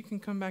 And if you can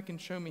come back and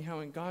show me how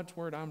in God's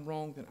Word I'm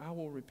wrong, then I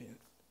will repent.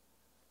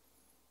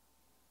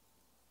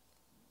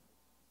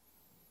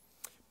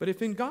 But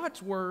if in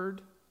God's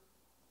Word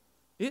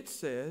it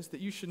says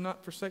that you should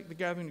not forsake the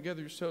gathering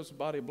together yourselves as a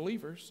body of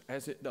believers,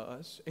 as it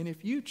does, and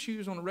if you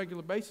choose on a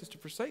regular basis to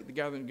forsake the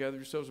gathering together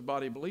yourselves as a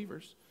body of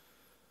believers,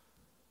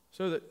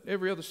 so that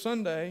every other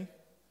Sunday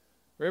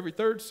or every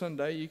third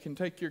Sunday you can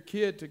take your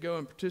kid to go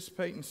and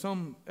participate in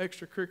some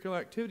extracurricular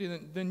activity,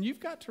 then you've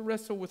got to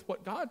wrestle with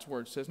what God's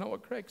Word says, not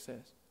what Craig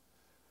says.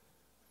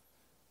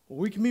 Well,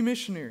 we can be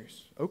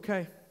missionaries.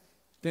 Okay,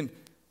 then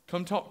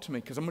come talk to me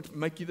because I'm going to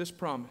make you this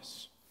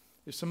promise.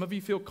 If some of you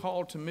feel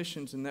called to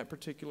missions in that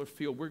particular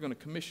field, we're going to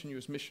commission you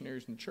as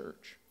missionaries in the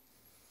church.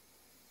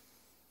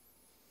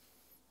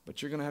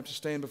 But you're going to have to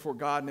stand before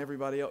God and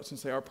everybody else and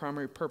say, our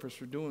primary purpose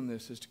for doing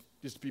this is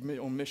to be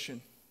on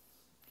mission.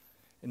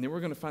 And then we're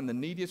going to find the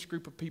neediest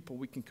group of people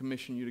we can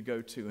commission you to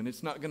go to. And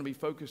it's not going to be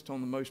focused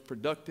on the most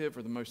productive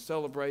or the most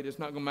celebrated. It's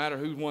not going to matter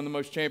who won the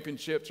most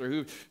championships or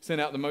who sent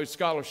out the most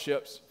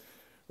scholarships.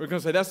 We're going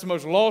to say, that's the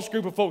most lost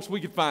group of folks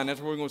we could find. That's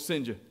where we're going to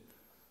send you.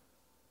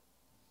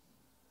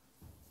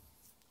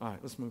 All right,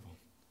 let's move on.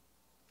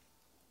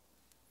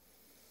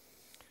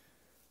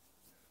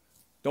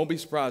 Don't be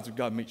surprised if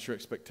God meets your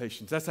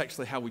expectations. That's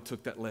actually how we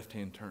took that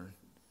left-hand turn.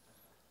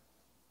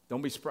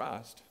 Don't be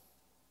surprised.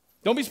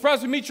 Don't be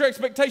surprised if we meet your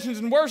expectations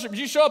in worship. If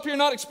you show up here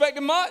not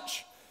expecting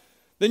much,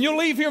 then you'll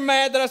leave here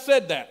mad that I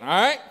said that, all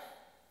right?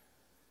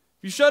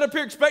 If you showed up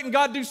here expecting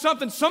God to do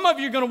something, some of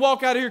you are going to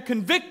walk out of here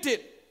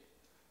convicted.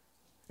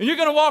 And you're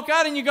going to walk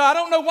out and you go, I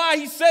don't know why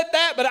he said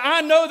that, but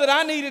I know that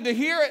I needed to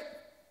hear it.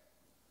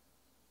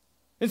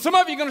 And some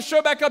of you are going to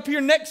show back up here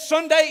next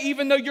Sunday,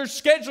 even though your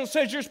schedule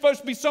says you're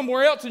supposed to be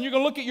somewhere else, and you're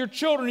going to look at your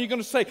children and you're going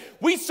to say,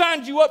 we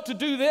signed you up to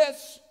do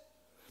this.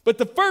 But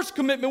the first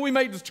commitment we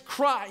made was to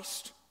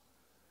Christ.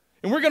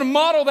 And we're going to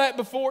model that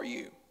before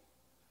you.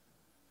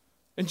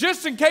 And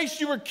just in case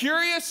you were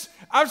curious,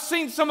 I've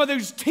seen some of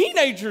those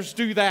teenagers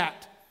do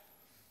that.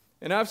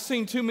 And I've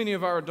seen too many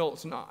of our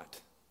adults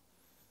not.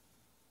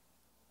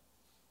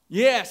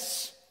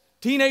 Yes,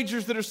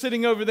 Teenagers that are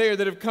sitting over there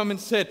that have come and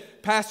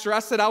said, Pastor, I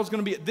said I was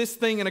going to be at this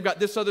thing and I got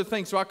this other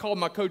thing, so I called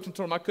my coach and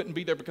told him I couldn't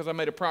be there because I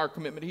made a prior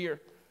commitment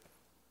here.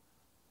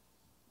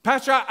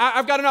 Pastor,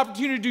 I've got an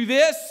opportunity to do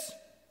this,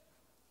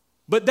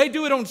 but they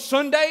do it on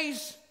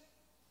Sundays.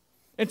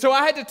 And so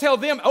I had to tell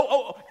them,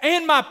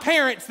 and my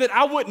parents, that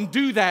I wouldn't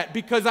do that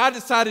because I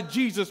decided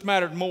Jesus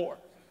mattered more.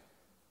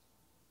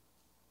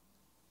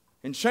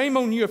 And shame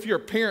on you if you're a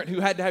parent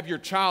who had to have your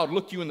child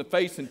look you in the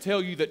face and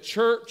tell you that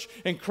church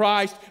and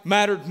Christ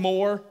mattered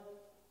more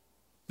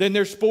than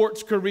their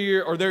sports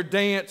career or their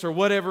dance or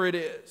whatever it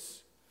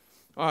is.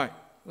 All right,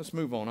 let's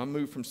move on. I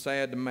moved from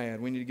sad to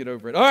mad. We need to get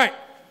over it. All right.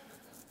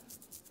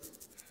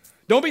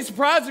 Don't be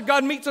surprised if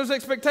God meets those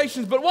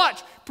expectations, but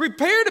watch.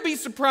 Prepare to be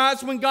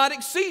surprised when God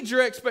exceeds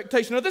your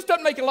expectation. Now, this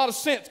doesn't make a lot of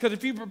sense because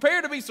if you prepare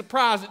to be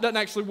surprised, it doesn't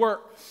actually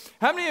work.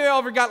 How many of y'all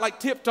ever got like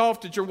tipped off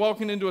that you're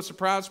walking into a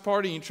surprise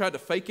party and you tried to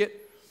fake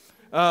it?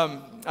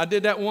 I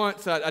did that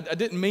once. I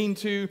didn't mean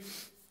to.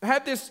 I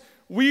had this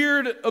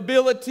weird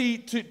ability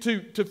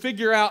to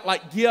figure out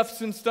like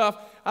gifts and stuff.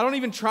 I don't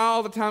even try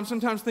all the time.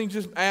 Sometimes things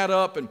just add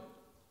up. And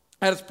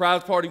I had a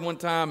surprise party one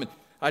time and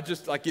I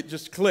just, like, it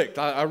just clicked.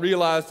 I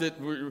realized it.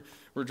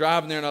 We're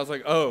driving there, and I was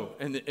like, oh.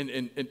 And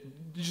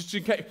just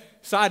in case,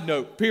 side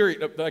note,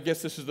 period. I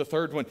guess this is the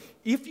third one.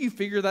 If you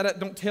figure that out,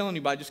 don't tell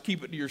anybody. Just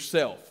keep it to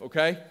yourself,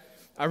 okay?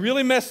 I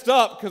really messed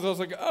up because I was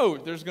like, oh,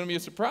 there's going to be a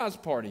surprise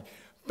party.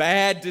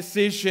 Bad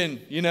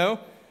decision, you know?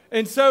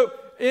 And so,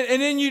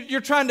 and then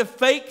you're trying to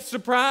fake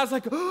surprise,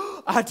 like,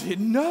 oh, I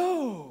didn't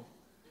know.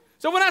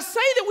 So when I say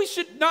that we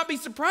should not be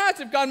surprised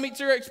if God meets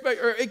or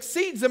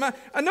exceeds them,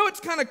 I know it's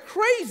kind of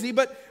crazy,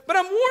 but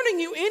I'm warning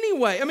you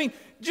anyway. I mean,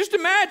 just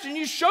imagine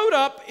you showed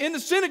up in the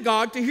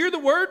synagogue to hear the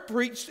word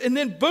preached, and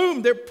then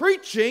boom, they're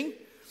preaching,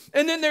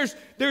 and then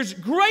there's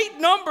great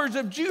numbers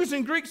of Jews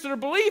and Greeks that are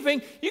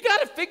believing. You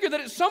got to figure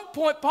that at some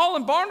point Paul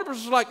and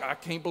Barnabas are like, I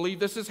can't believe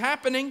this is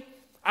happening.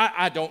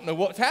 I don't know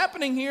what's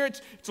happening here. It's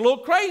a little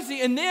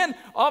crazy. And then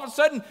all of a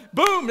sudden,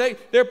 boom,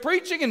 they're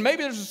preaching, and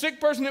maybe there's a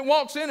sick person that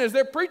walks in. As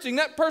they're preaching,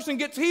 that person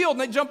gets healed,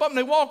 and they jump up and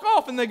they walk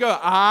off, and they go,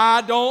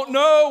 I don't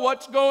know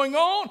what's going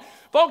on.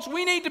 Folks,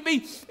 we need to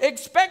be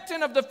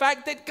expectant of the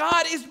fact that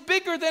God is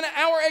bigger than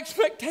our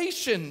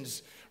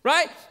expectations,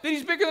 right? That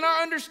He's bigger than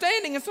our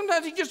understanding, and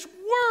sometimes He just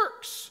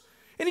works,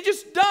 and He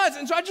just does.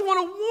 And so I just want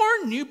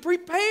to warn you,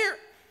 prepare.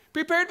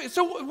 Prepared.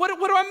 So what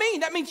do I mean?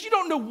 That means you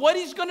don't know what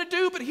He's going to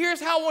do, but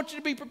here's how I want you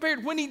to be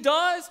prepared. When He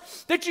does,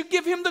 that you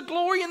give Him the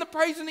glory and the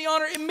praise and the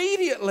honor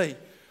immediately.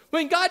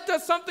 When God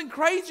does something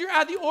crazy or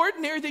out of the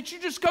ordinary, that you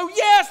just go,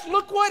 yes,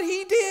 look what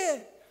He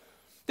did.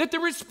 That the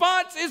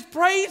response is,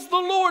 praise the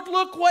Lord,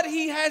 look what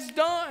He has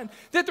done.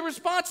 That the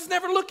response is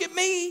never, look at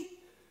me.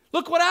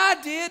 Look what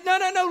I did. No,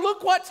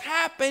 look what's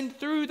happened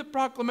through the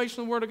proclamation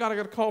of the Word of God. I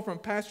got a call from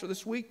a pastor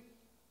this week.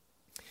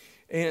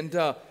 And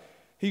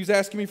he was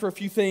asking me for a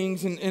few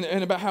things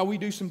and about how we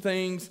do some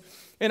things.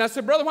 And I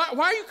said, brother, why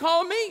are you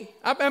calling me?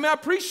 I mean, I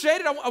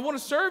appreciate it. I want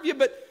to serve you,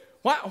 but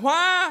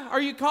why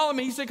are you calling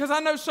me? He said, because I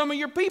know some of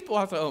your people.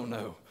 I thought,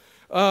 oh,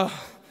 no.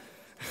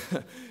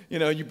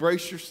 You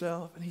brace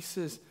yourself. And he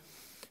says,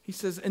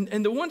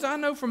 and the ones I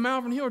know from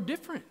Malvern Hill are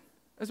different.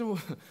 I said,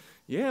 well,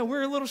 yeah,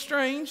 we're a little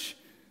strange.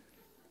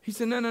 He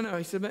said, no.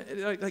 He said,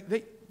 like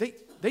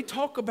they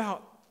talk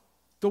about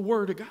the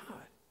Word of God.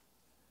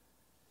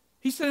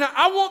 He said,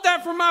 I want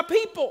that for my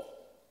people.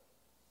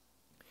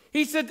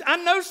 He said, I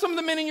know some of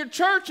the men in your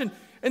church, and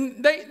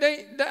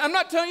they I'm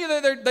not telling you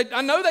that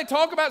I know they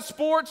talk about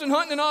sports and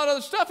hunting and all that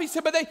other stuff. He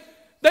said, but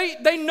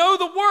they know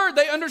the Word,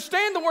 they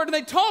understand the Word, and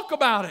they talk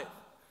about it.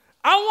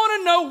 I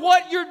want to know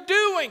what you're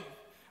doing.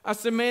 I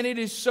said, man, it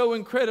is so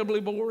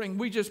incredibly boring.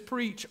 We just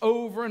preach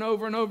over and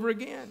over and over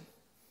again.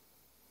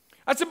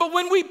 I said, but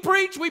when we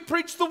preach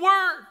the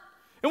Word,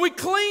 and we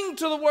cling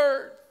to the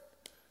Word.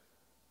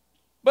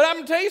 But I'm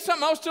going to tell you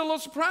something, I was still a little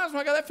surprised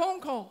when I got that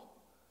phone call.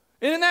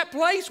 And in that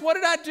place, what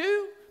did I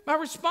do? My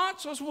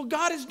response was, well,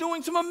 God is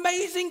doing some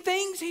amazing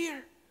things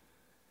here.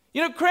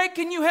 Craig,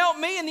 can you help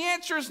me? And the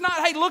answer is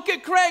not, hey, look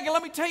at Craig and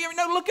let me tell you,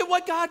 no, look at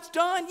what God's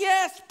done.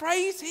 Yes,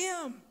 praise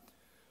Him.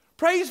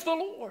 Praise the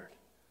Lord.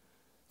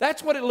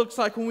 That's what it looks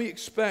like when we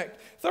expect.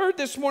 Third,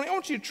 this morning, I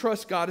want you to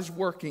trust God is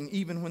working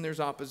even when there's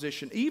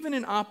opposition. Even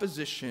in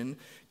opposition,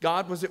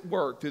 God was at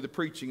work through the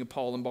preaching of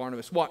Paul and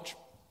Barnabas. Watch.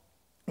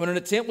 When an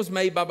attempt was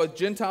made by both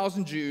Gentiles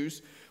and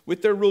Jews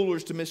with their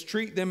rulers to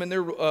mistreat them and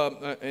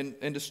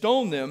to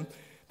stone them,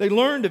 they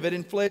learned of it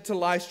and fled to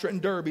Lystra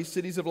and Derbe,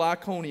 cities of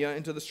Lycaonia,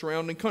 and to the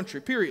surrounding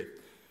country, period.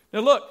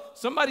 Now look,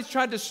 somebody's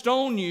tried to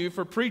stone you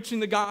for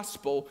preaching the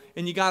gospel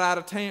and you got out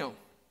of town.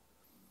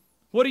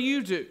 What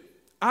do?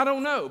 I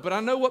don't know, but I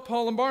know what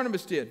Paul and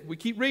Barnabas did. We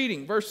keep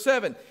reading, verse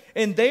 7.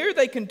 And there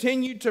they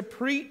continued to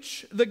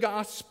preach the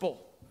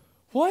gospel.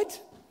 What?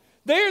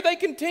 There they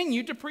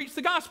continued to preach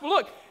the gospel.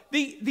 Look,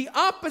 the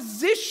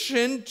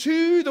opposition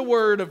to the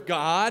Word of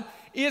God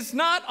is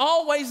not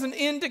always an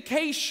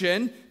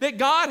indication that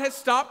God has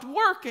stopped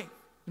working.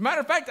 As a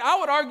matter of fact, I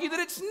would argue that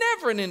it's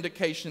never an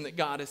indication that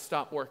God has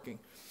stopped working.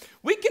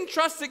 We can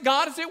trust that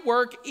God is at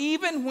work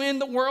even when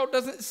the world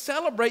doesn't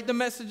celebrate the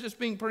message that's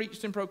being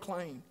preached and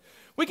proclaimed.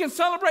 We can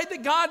celebrate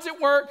that God's at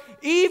work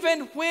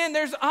even when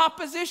there's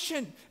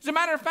opposition. As a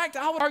matter of fact,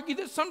 I would argue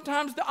that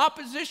sometimes the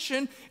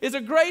opposition is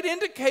a great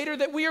indicator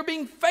that we are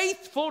being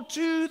faithful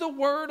to the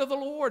word of the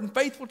Lord and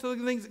faithful to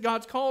the things that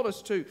God's called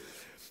us to.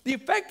 The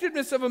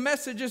effectiveness of a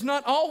message is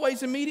not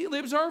always immediately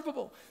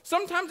observable.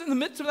 Sometimes in the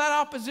midst of that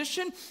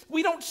opposition,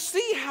 we don't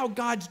see how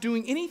God's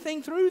doing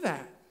anything through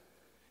that.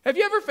 Have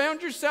you ever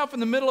found yourself in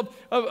the middle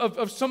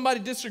of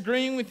somebody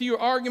disagreeing with you or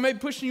arguing, maybe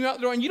pushing you out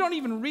the door, and you don't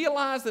even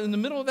realize that in the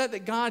middle of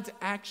that God's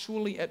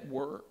actually at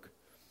work?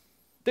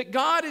 That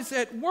God is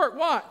at work.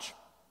 Watch.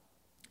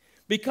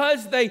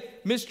 Because they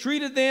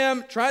mistreated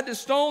them, tried to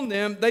stone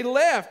them, they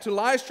left to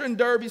Lystra and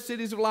Derbe,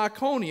 cities of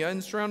Lycaonia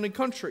and the surrounding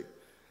country.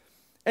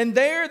 And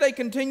there they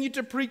continued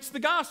to preach the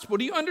gospel.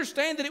 Do you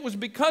understand that it was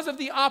because of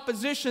the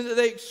opposition that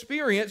they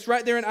experienced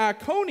right there in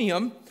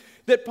Iconium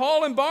that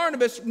Paul and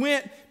Barnabas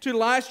went to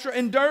Lystra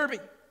and Derbe?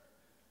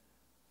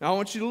 Now I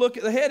want you to look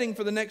at the heading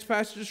for the next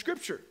passage of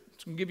Scripture.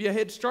 It's going to give you a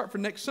head start for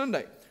next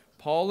Sunday.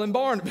 Paul and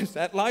Barnabas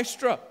at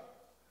Lystra.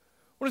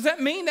 What does that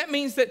mean? That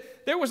means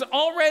that there was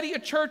already a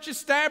church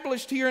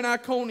established here in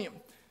Iconium.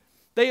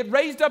 They had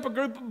raised up a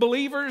group of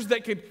believers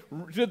that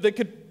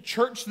could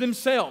church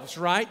themselves,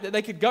 right? That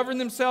they could govern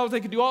themselves,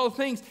 they could do all the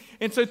things.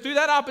 And so through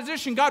that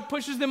opposition, God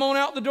pushes them on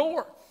out the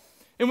door.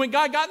 And when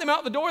God got them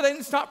out the door, they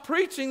didn't stop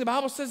preaching. The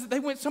Bible says that they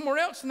went somewhere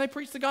else and they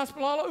preached the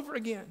gospel all over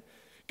again.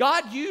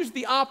 God used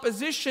the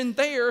opposition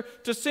there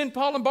to send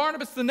Paul and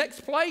Barnabas to the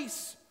next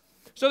place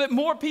so that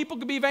more people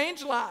could be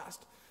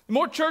evangelized,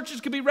 more churches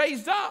could be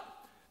raised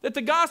up, that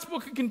the gospel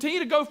could continue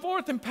to go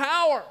forth in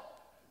power.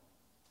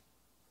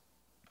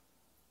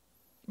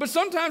 But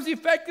sometimes the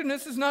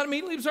effectiveness is not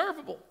immediately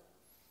observable.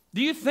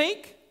 Do you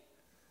think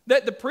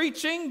that the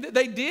preaching that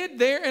they did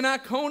there in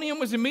Iconium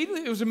was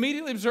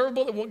immediately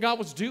observable that what God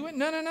was doing?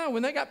 No.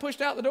 When they got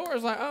pushed out the door, it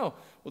was like, oh,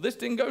 well, this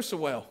didn't go so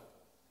well.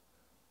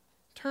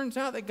 Turns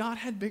out that God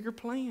had bigger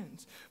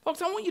plans.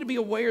 Folks, I want you to be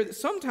aware that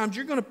sometimes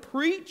you're going to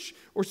preach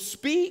or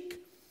speak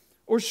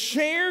or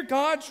share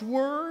God's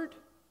word,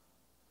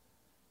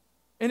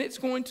 and it's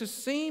going to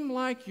seem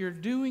like you're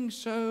doing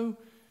so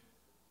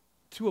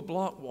to a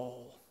block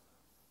wall.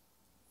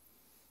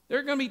 There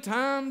are going to be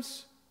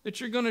times that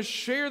you're going to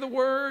share the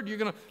word, you're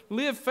going to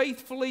live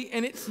faithfully,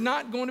 and it's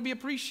not going to be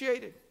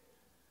appreciated.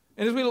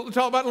 And as we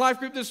talked about in Life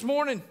Group this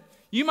morning,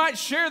 you might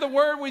share the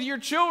word with your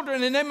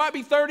children, and they might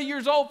be 30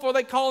 years old before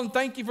they call and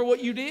thank you for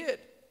what you did.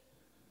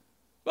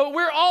 But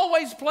we're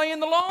always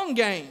playing the long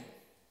game.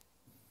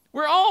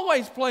 We're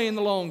always playing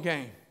the long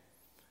game.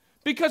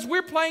 Because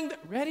we're playing the,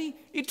 ready?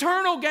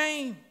 Eternal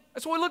game.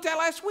 That's what we looked at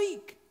last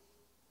week.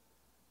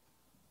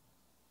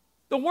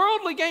 The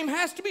worldly game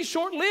has to be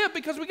short-lived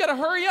because we got to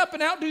hurry up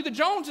and outdo the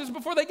Joneses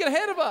before they get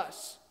ahead of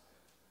us.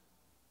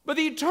 But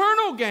the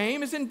eternal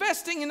game is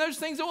investing in those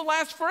things that will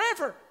last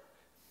forever.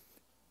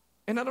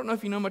 And I don't know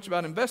if you know much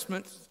about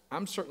investments.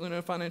 I'm certainly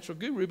no financial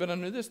guru, but I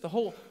know this. The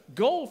whole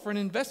goal for an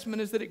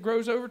investment is that it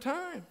grows over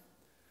time.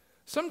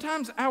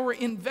 Sometimes our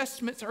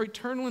investments, our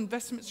eternal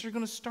investments, are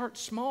going to start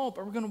small,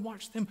 but we're going to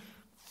watch them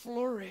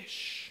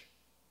flourish.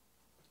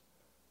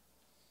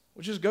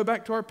 We'll just go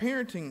back to our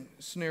parenting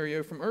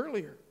scenario from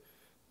earlier.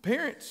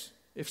 Parents,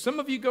 if some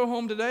of you go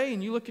home today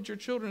and you look at your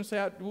children and say,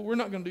 well, we're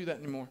not going to do that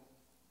anymore.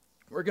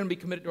 We're going to be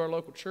committed to our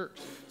local church.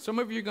 Some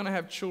of you are going to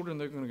have children,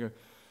 they're going to go,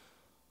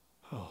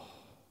 oh,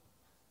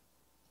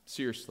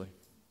 seriously.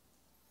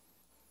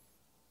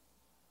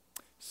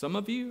 Some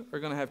of you are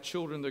going to have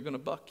children, they're going to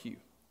buck you.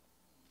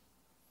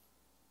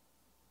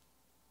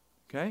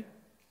 Okay?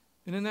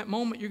 And in that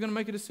moment, you're going to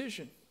make a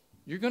decision.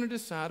 You're going to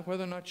decide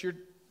whether or not you're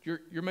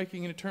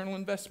making an eternal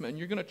investment. And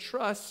you're going to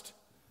trust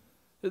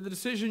that the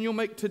decision you'll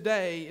make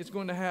today is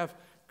going to have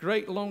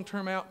great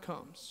long-term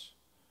outcomes.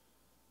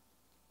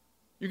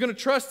 You're going to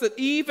trust that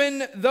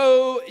even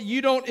though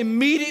you don't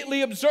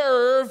immediately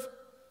observe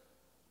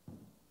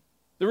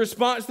the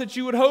response that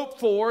you would hope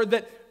for,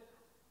 that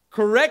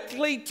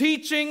correctly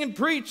teaching and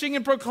preaching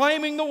and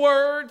proclaiming the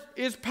word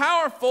is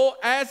powerful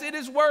as it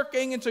is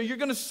working. And so you're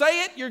going to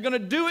say it, you're going to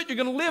do it, you're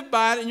going to live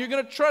by it, and you're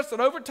going to trust that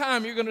over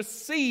time you're going to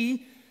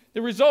see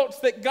the results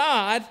that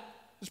God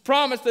has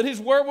promised that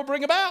His word will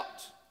bring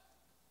about.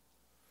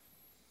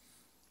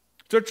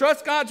 So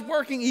trust God's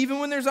working even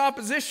when there's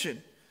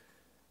opposition.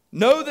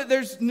 Know that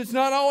it's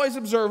not always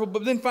observable,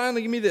 but then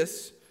finally give me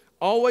this.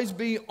 Always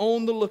be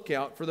on the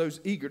lookout for those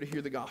eager to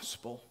hear the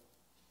gospel.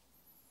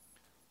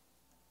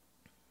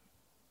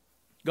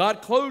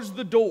 God closed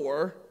the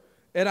door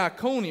at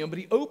Iconium, but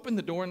He opened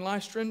the door in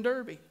Lystra and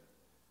Derbe.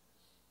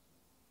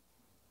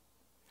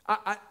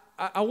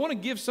 I want to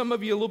give some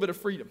of you a little bit of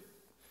freedom.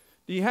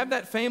 Do you have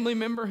that family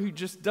member who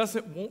just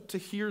doesn't want to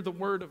hear the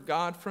word of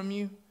God from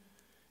you?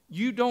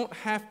 You don't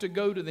have to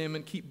go to them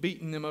and keep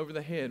beating them over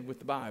the head with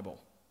the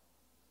Bible.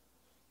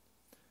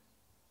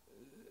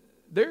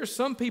 There are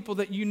some people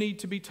that you need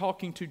to be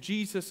talking to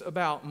Jesus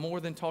about more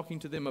than talking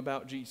to them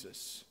about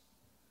Jesus.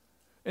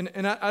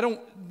 And I don't,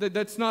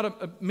 that's not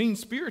a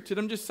mean-spirited.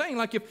 I'm just saying,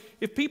 like,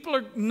 if people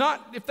are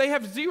not, if they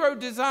have zero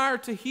desire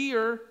to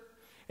hear,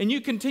 and you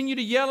continue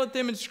to yell at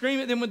them and scream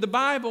at them with the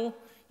Bible,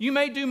 you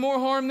may do more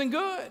harm than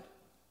good.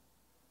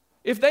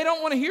 If they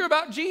don't want to hear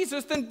about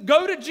Jesus, then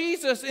go to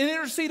Jesus and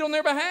intercede on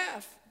their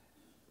behalf.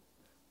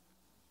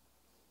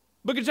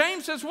 Book of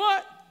James says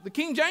what? The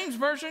King James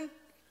Version,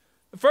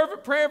 the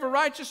fervent prayer of a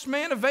righteous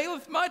man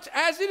availeth much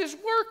as it is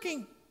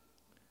working.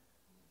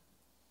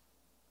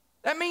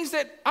 That means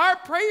that our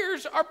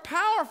prayers are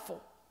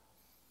powerful.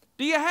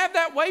 Do you have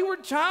that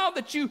wayward child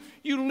that you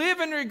live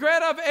in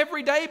regret of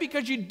every day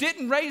because you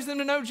didn't raise them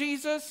to know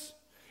Jesus?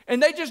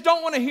 And they just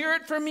don't want to hear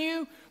it from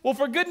you? Well,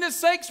 for goodness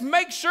sakes,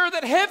 make sure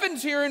that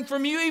heaven's hearing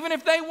from you even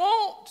if they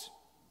won't.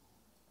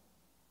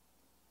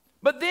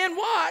 But then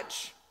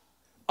watch.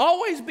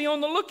 Always be on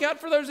the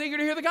lookout for those eager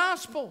to hear the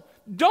gospel.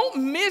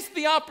 Don't miss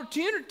the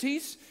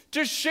opportunities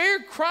to share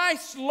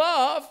Christ's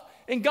love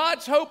and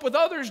God's hope with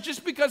others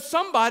just because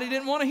somebody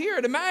didn't want to hear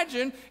it.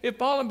 Imagine if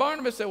Paul and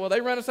Barnabas said, well, they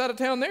ran us out of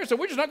town there, so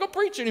we're just not going to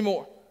preach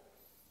anymore.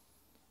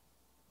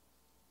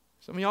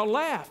 Some of y'all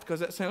laughed because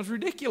that sounds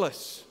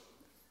ridiculous.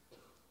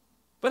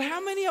 But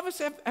how many of us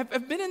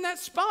have been in that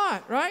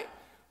spot, right?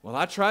 Well,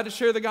 I tried to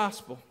share the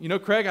gospel. You know,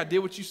 Craig, I did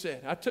what you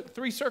said. I took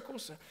 3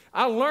 circles.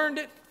 I learned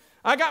it.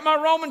 I got my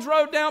Romans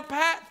road down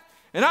pat,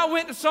 and I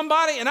went to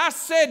somebody and I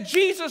said,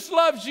 Jesus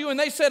loves you, and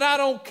they said, I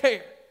don't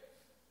care.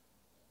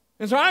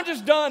 And so I'm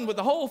just done with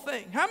the whole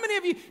thing. How many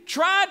of you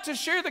tried to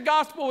share the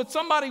gospel with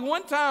somebody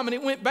one time and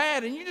it went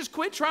bad and you just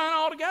quit trying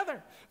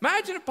altogether?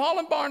 Imagine if Paul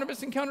and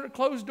Barnabas encountered a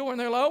closed door and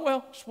they're like, oh,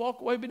 well, just walk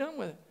away, be done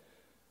with it.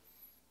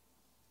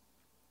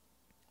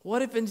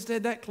 What if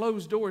instead that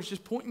closed door is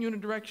just pointing you in a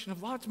direction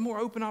of lots more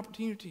open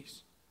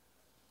opportunities?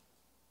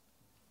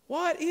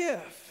 What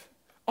if?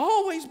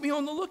 Always be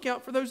on the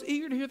lookout for those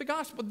eager to hear the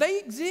gospel. They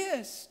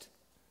exist.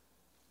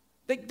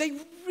 They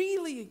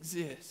really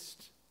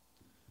exist.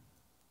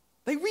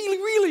 They really,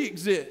 really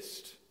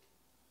exist.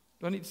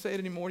 Do I need to say it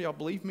anymore? Y'all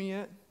believe me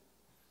yet?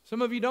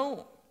 Some of you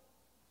don't.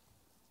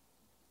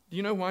 Do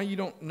you know why you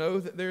don't know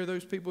that there are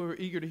those people who are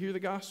eager to hear the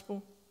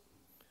gospel?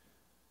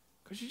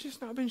 Because you've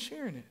just not been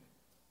sharing it.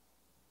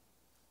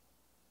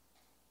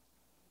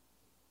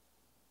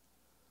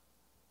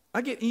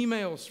 I get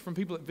emails from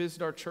people that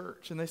visit our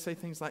church, and they say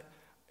things like,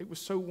 it was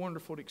so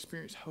wonderful to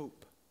experience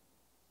hope.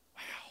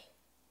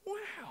 Wow.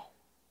 Wow.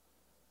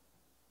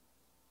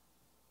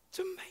 It's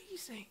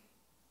amazing.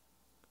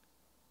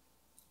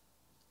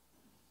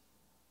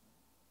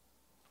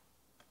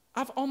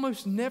 I've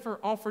almost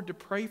never offered to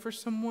pray for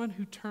someone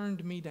who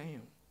turned me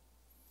down.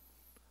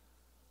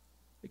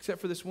 Except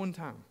for this one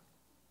time.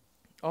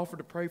 I offered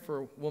to pray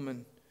for a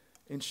woman,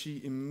 and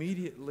she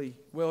immediately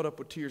welled up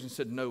with tears and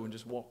said no and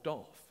just walked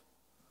off.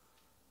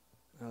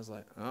 And I was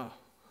like, oh,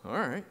 all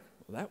right.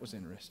 Well, that was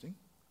interesting.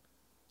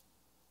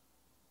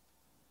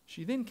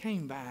 She then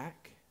came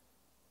back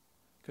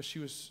because she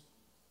was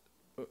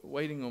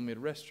waiting on me at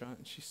a restaurant,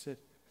 and she said,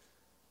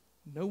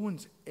 no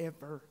one's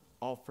ever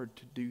offered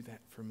to do that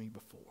for me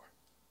before.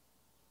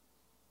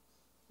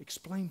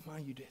 Explain why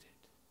you did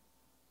it.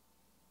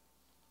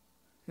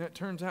 And it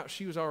turns out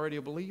she was already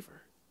a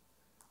believer.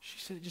 She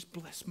said, it just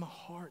blessed my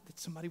heart that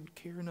somebody would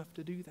care enough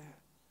to do that.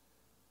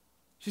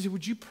 She said,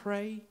 would you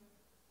pray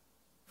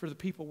for the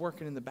people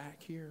working in the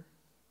back here?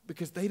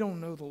 Because they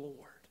don't know the Lord.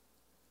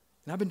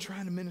 And I've been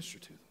trying to minister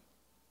to them.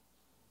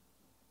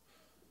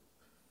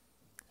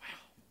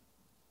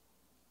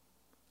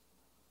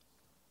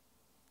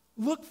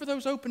 Look for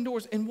those open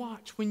doors and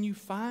watch. When you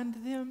find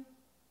them,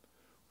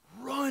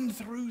 run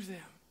through them.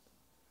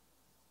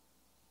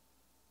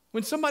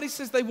 When somebody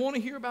says they want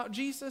to hear about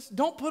Jesus,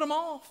 don't put them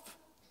off.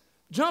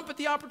 Jump at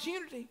the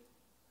opportunity.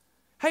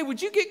 Hey,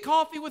 would you get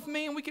coffee with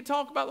me and we could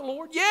talk about the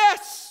Lord?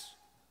 Yes!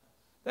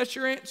 That's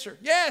your answer.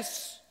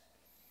 Yes!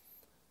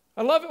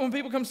 I love it when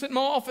people come sit in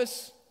my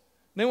office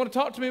and they want to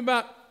talk to me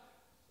about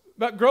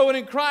growing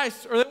in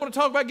Christ, or they want to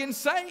talk about getting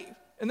saved.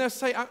 And they'll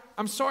say,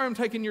 I'm sorry I'm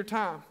taking your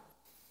time.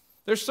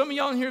 There's some of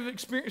y'all in here that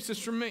experienced this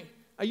from me.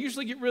 I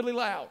usually get really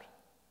loud.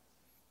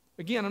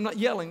 Again, I'm not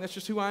yelling. That's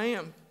just who I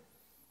am.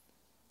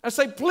 I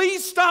say,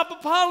 please stop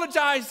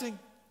apologizing.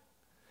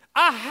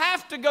 I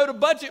have to go to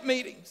budget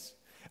meetings.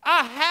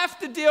 I have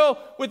to deal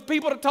with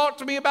people to talk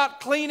to me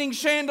about cleaning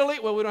chandeliers.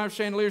 Well, we don't have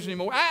chandeliers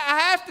anymore. I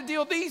have to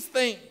deal with these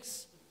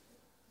things.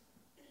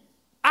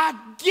 I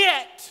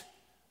get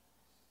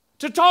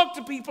to talk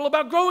to people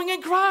about growing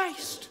in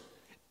Christ.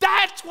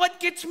 That's what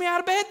gets me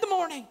out of bed in the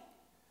morning.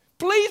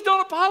 Please don't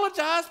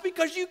apologize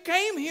because you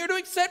came here to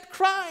accept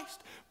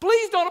Christ.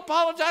 Please don't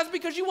apologize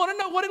because you want to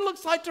know what it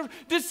looks like to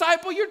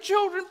disciple your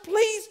children.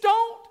 Please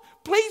don't.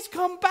 Please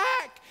come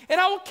back, and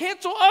I will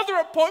cancel other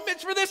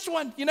appointments for this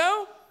one, you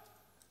know?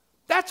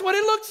 That's what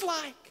it looks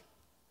like.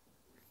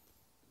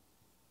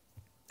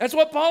 That's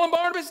what Paul and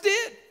Barnabas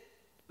did.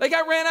 They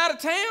got ran out of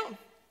town,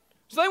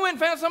 so they went and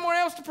found somewhere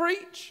else to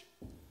preach.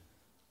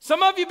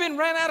 Some of you have been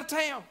ran out of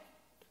town.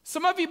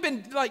 Some of you have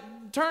been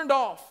turned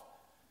off.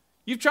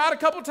 You've tried a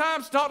couple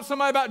times to talk to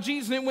somebody about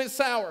Jesus and it went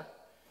sour.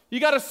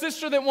 You got a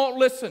sister that won't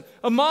listen,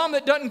 a mom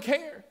that doesn't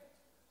care.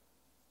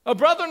 A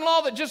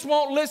brother-in-law that just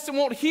won't listen,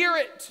 won't hear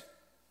it.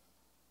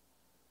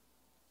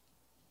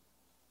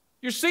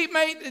 Your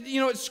seatmate,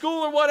 at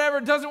school or whatever,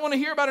 doesn't want to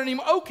hear about it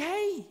anymore.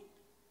 Okay.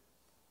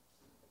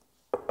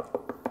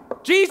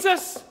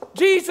 Jesus,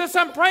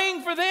 I'm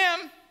praying for them.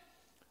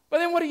 But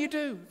then what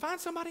do? Find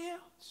somebody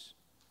else.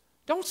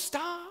 Don't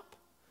stop.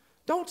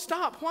 Don't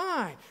stop.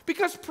 Why?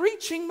 Because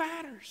preaching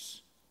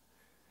matters.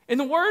 And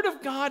the Word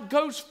of God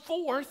goes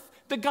forth.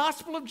 The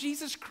gospel of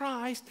Jesus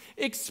Christ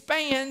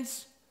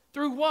expands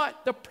through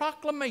what? The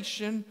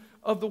proclamation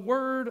of the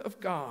Word of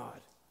God.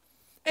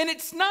 And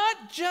it's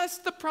not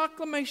just the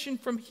proclamation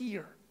from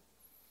here.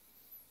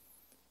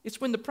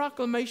 It's when the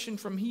proclamation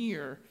from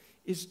here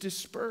is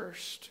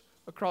dispersed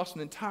across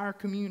an entire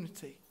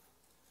community.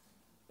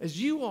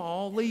 As you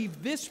all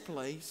leave this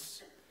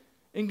place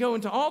and go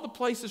into all the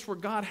places where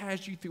God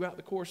has you throughout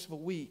the course of a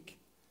week,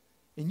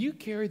 and you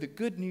carry the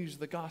good news of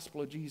the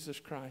gospel of Jesus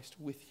Christ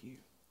with you.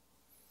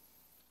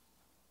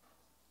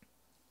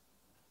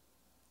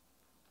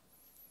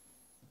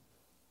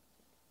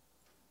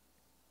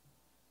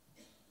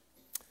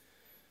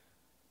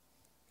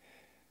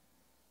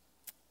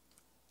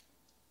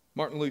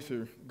 Martin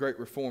Luther, great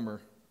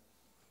reformer,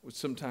 would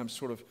sometimes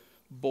sort of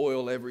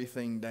boil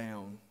everything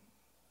down.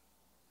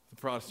 The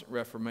Protestant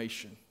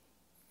Reformation.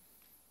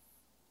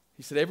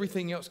 He said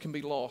everything else can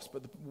be lost,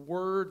 but the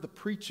word, the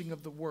preaching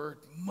of the word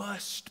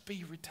must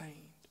be retained.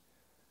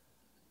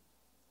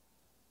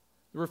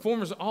 The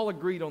reformers all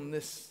agreed on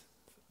this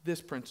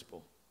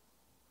principle.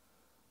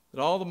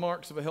 That all the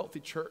marks of a healthy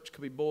church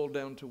could be boiled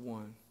down to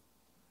one.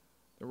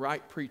 The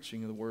right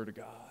preaching of the Word of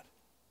God.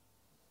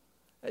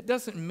 That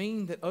doesn't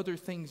mean that other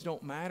things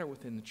don't matter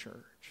within the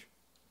church.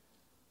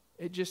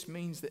 It just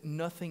means that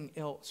nothing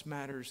else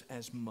matters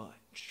as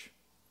much.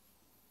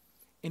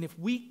 And if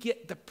we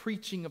get the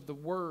preaching of the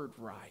Word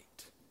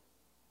right,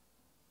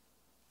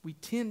 we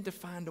tend to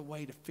find a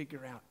way to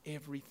figure out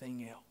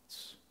everything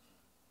else.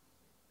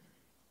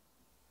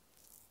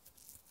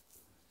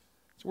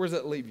 So where does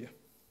that leave you?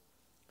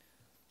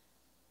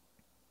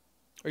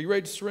 Are you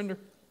ready to surrender?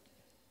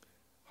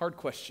 Hard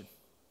question.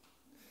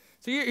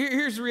 So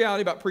here's the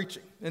reality about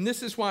preaching. And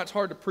this is why it's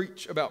hard to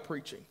preach about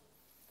preaching.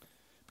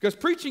 Because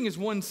preaching is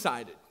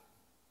one-sided.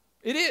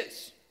 It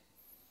is.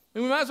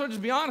 And we might as well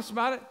just be honest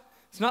about it.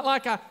 It's not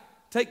like I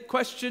take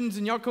questions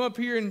and y'all come up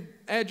here and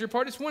add your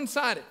part. It's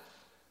one-sided.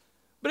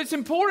 But it's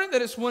important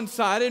that it's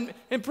one-sided.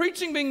 And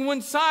preaching being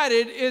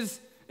one-sided is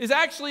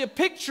actually a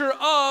picture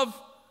of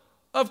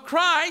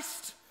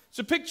Christ. It's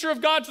a picture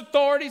of God's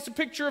authority. It's a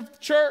picture of the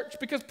church.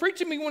 Because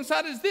preaching being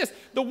one-sided is this.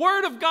 The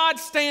Word of God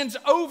stands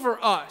over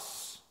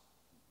us.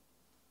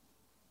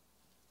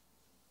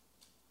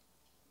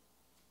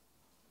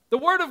 The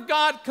Word of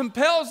God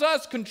compels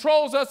us,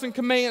 controls us, and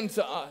commands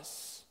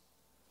us.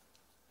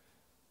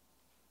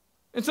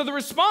 And so the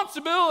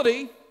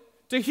responsibility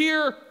to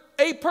hear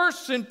a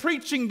person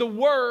preaching the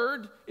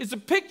Word is a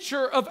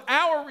picture of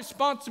our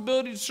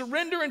responsibility to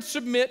surrender and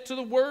submit to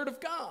the Word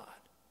of God.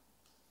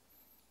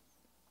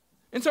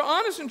 And so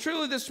honest and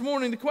truly this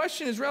morning, the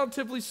question is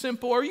relatively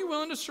simple. Are you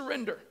willing to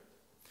surrender?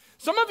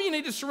 Some of you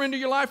need to surrender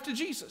your life to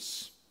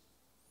Jesus.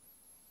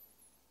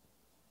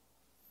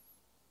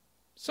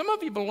 Some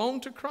of you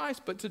belong to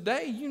Christ, but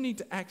today you need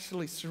to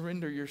actually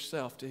surrender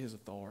yourself to His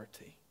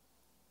authority.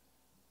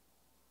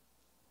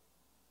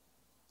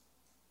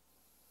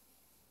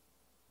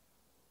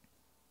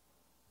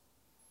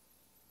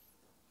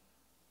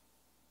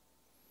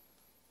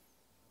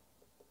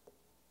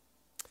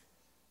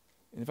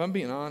 And if I'm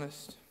being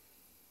honest,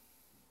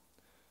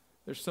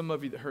 there's some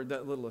of you that heard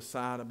that little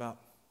aside about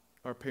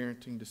our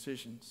parenting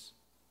decisions.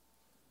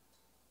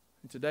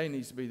 And today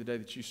needs to be the day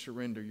that you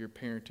surrender your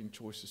parenting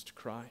choices to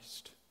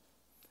Christ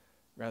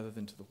rather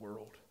than to the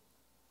world.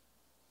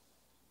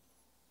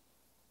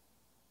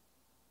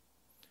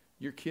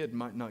 Your kid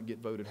might not get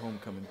voted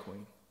homecoming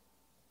queen.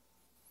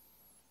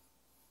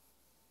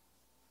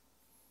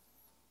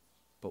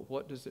 But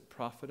what does it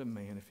profit a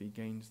man if he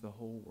gains the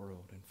whole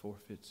world and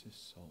forfeits his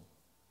soul?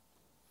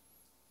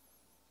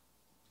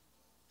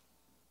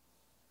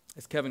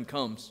 As Kevin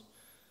comes,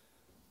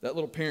 that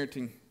little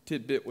parenting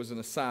tidbit was an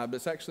aside, but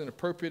it's actually an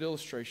appropriate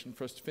illustration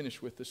for us to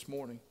finish with this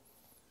morning.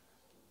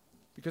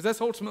 Because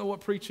that's ultimately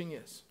what preaching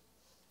is.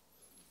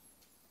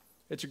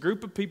 It's a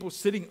group of people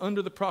sitting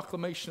under the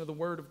proclamation of the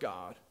Word of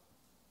God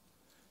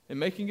and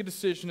making a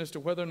decision as to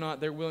whether or not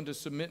they're willing to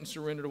submit and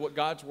surrender to what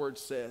God's Word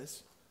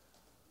says,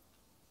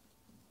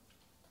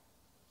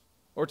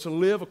 or to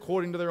live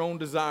according to their own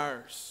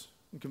desires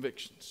and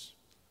convictions.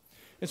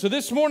 And so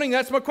this morning,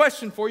 that's my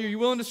question for you. Are you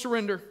willing to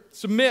surrender?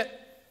 Submit.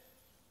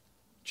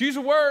 Choose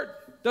a word.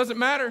 Doesn't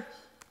matter.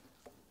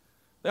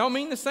 They all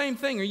mean the same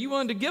thing. Are you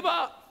willing to give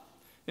up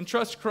and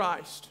trust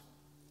Christ?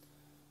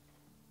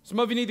 Some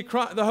of you need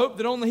the hope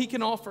that only He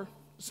can offer.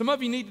 Some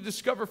of you need to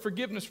discover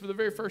forgiveness for the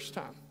very first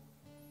time.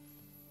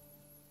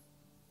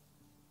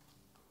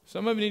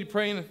 Some of you need to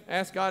pray and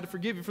ask God to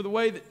forgive you for the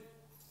way that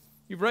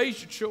you've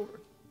raised your children.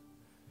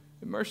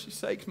 For mercy's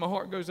sakes, my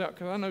heart goes out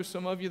because I know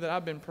some of you that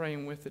I've been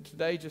praying with that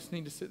today just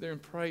need to sit there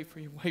and pray for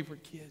your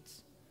wayward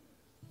kids.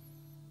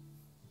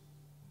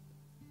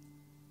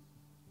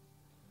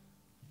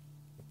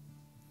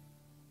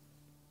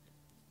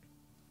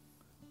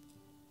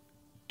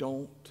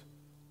 don't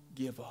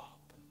give up.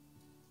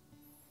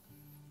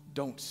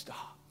 Don't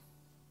stop.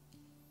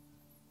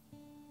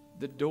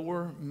 The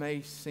door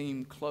may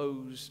seem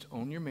closed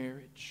on your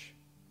marriage,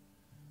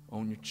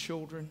 on your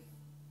children.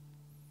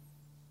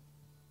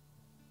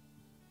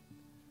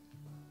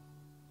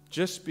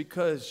 Just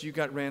because you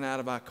got ran out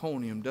of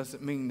Iconium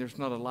doesn't mean there's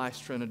not a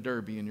Lystra and a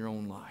Derbe in your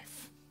own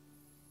life.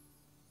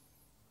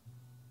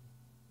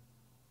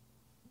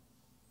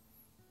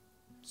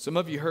 Some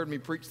of you heard me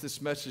preach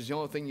this message. The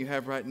only thing you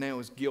have right now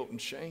is guilt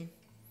and shame.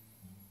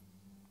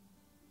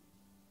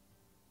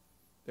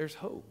 There's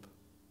hope.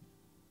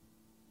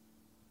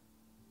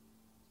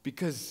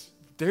 Because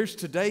there's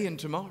today and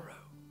tomorrow.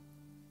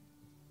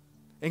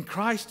 And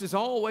Christ is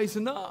always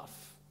enough.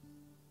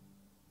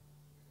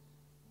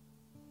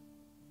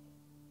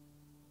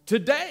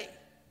 Today.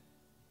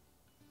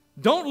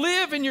 Don't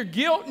live in your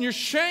guilt and your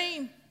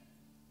shame.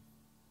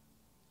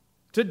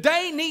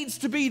 Today needs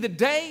to be the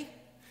day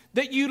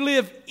that you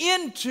live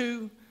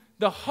into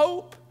the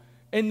hope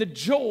and the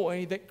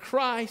joy that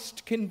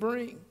Christ can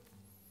bring.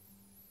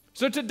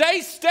 So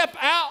today, step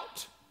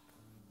out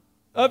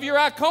of your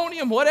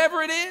Iconium,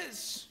 whatever it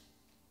is.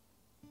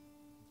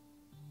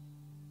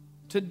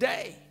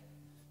 Today,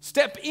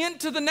 step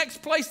into the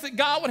next place that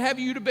God would have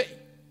you to be.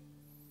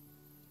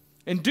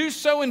 And do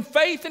so in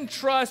faith and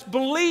trust,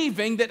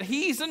 believing that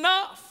He's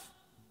enough.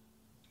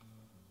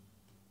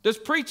 Does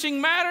preaching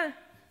matter?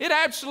 It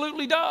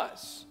absolutely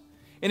does.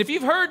 And if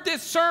you've heard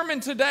this sermon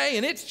today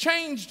and it's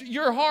changed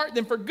your heart,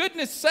 then for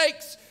goodness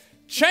sakes,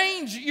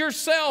 change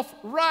yourself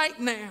right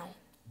now.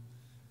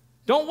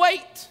 Don't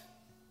wait.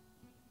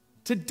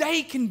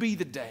 Today can be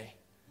the day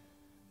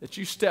that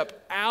you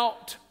step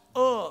out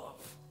of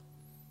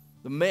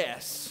the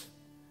mess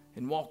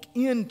and walk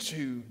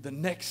into the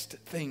next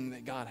thing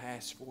that God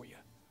has for you.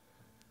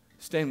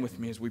 Stand with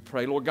me as we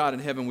pray. Lord God in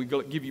heaven, we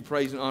give you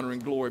praise and honor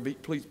and glory.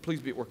 Please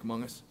be at work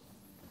among us.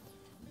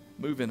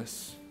 Move in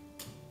us.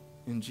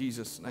 In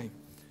Jesus' name,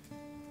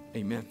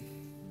 amen.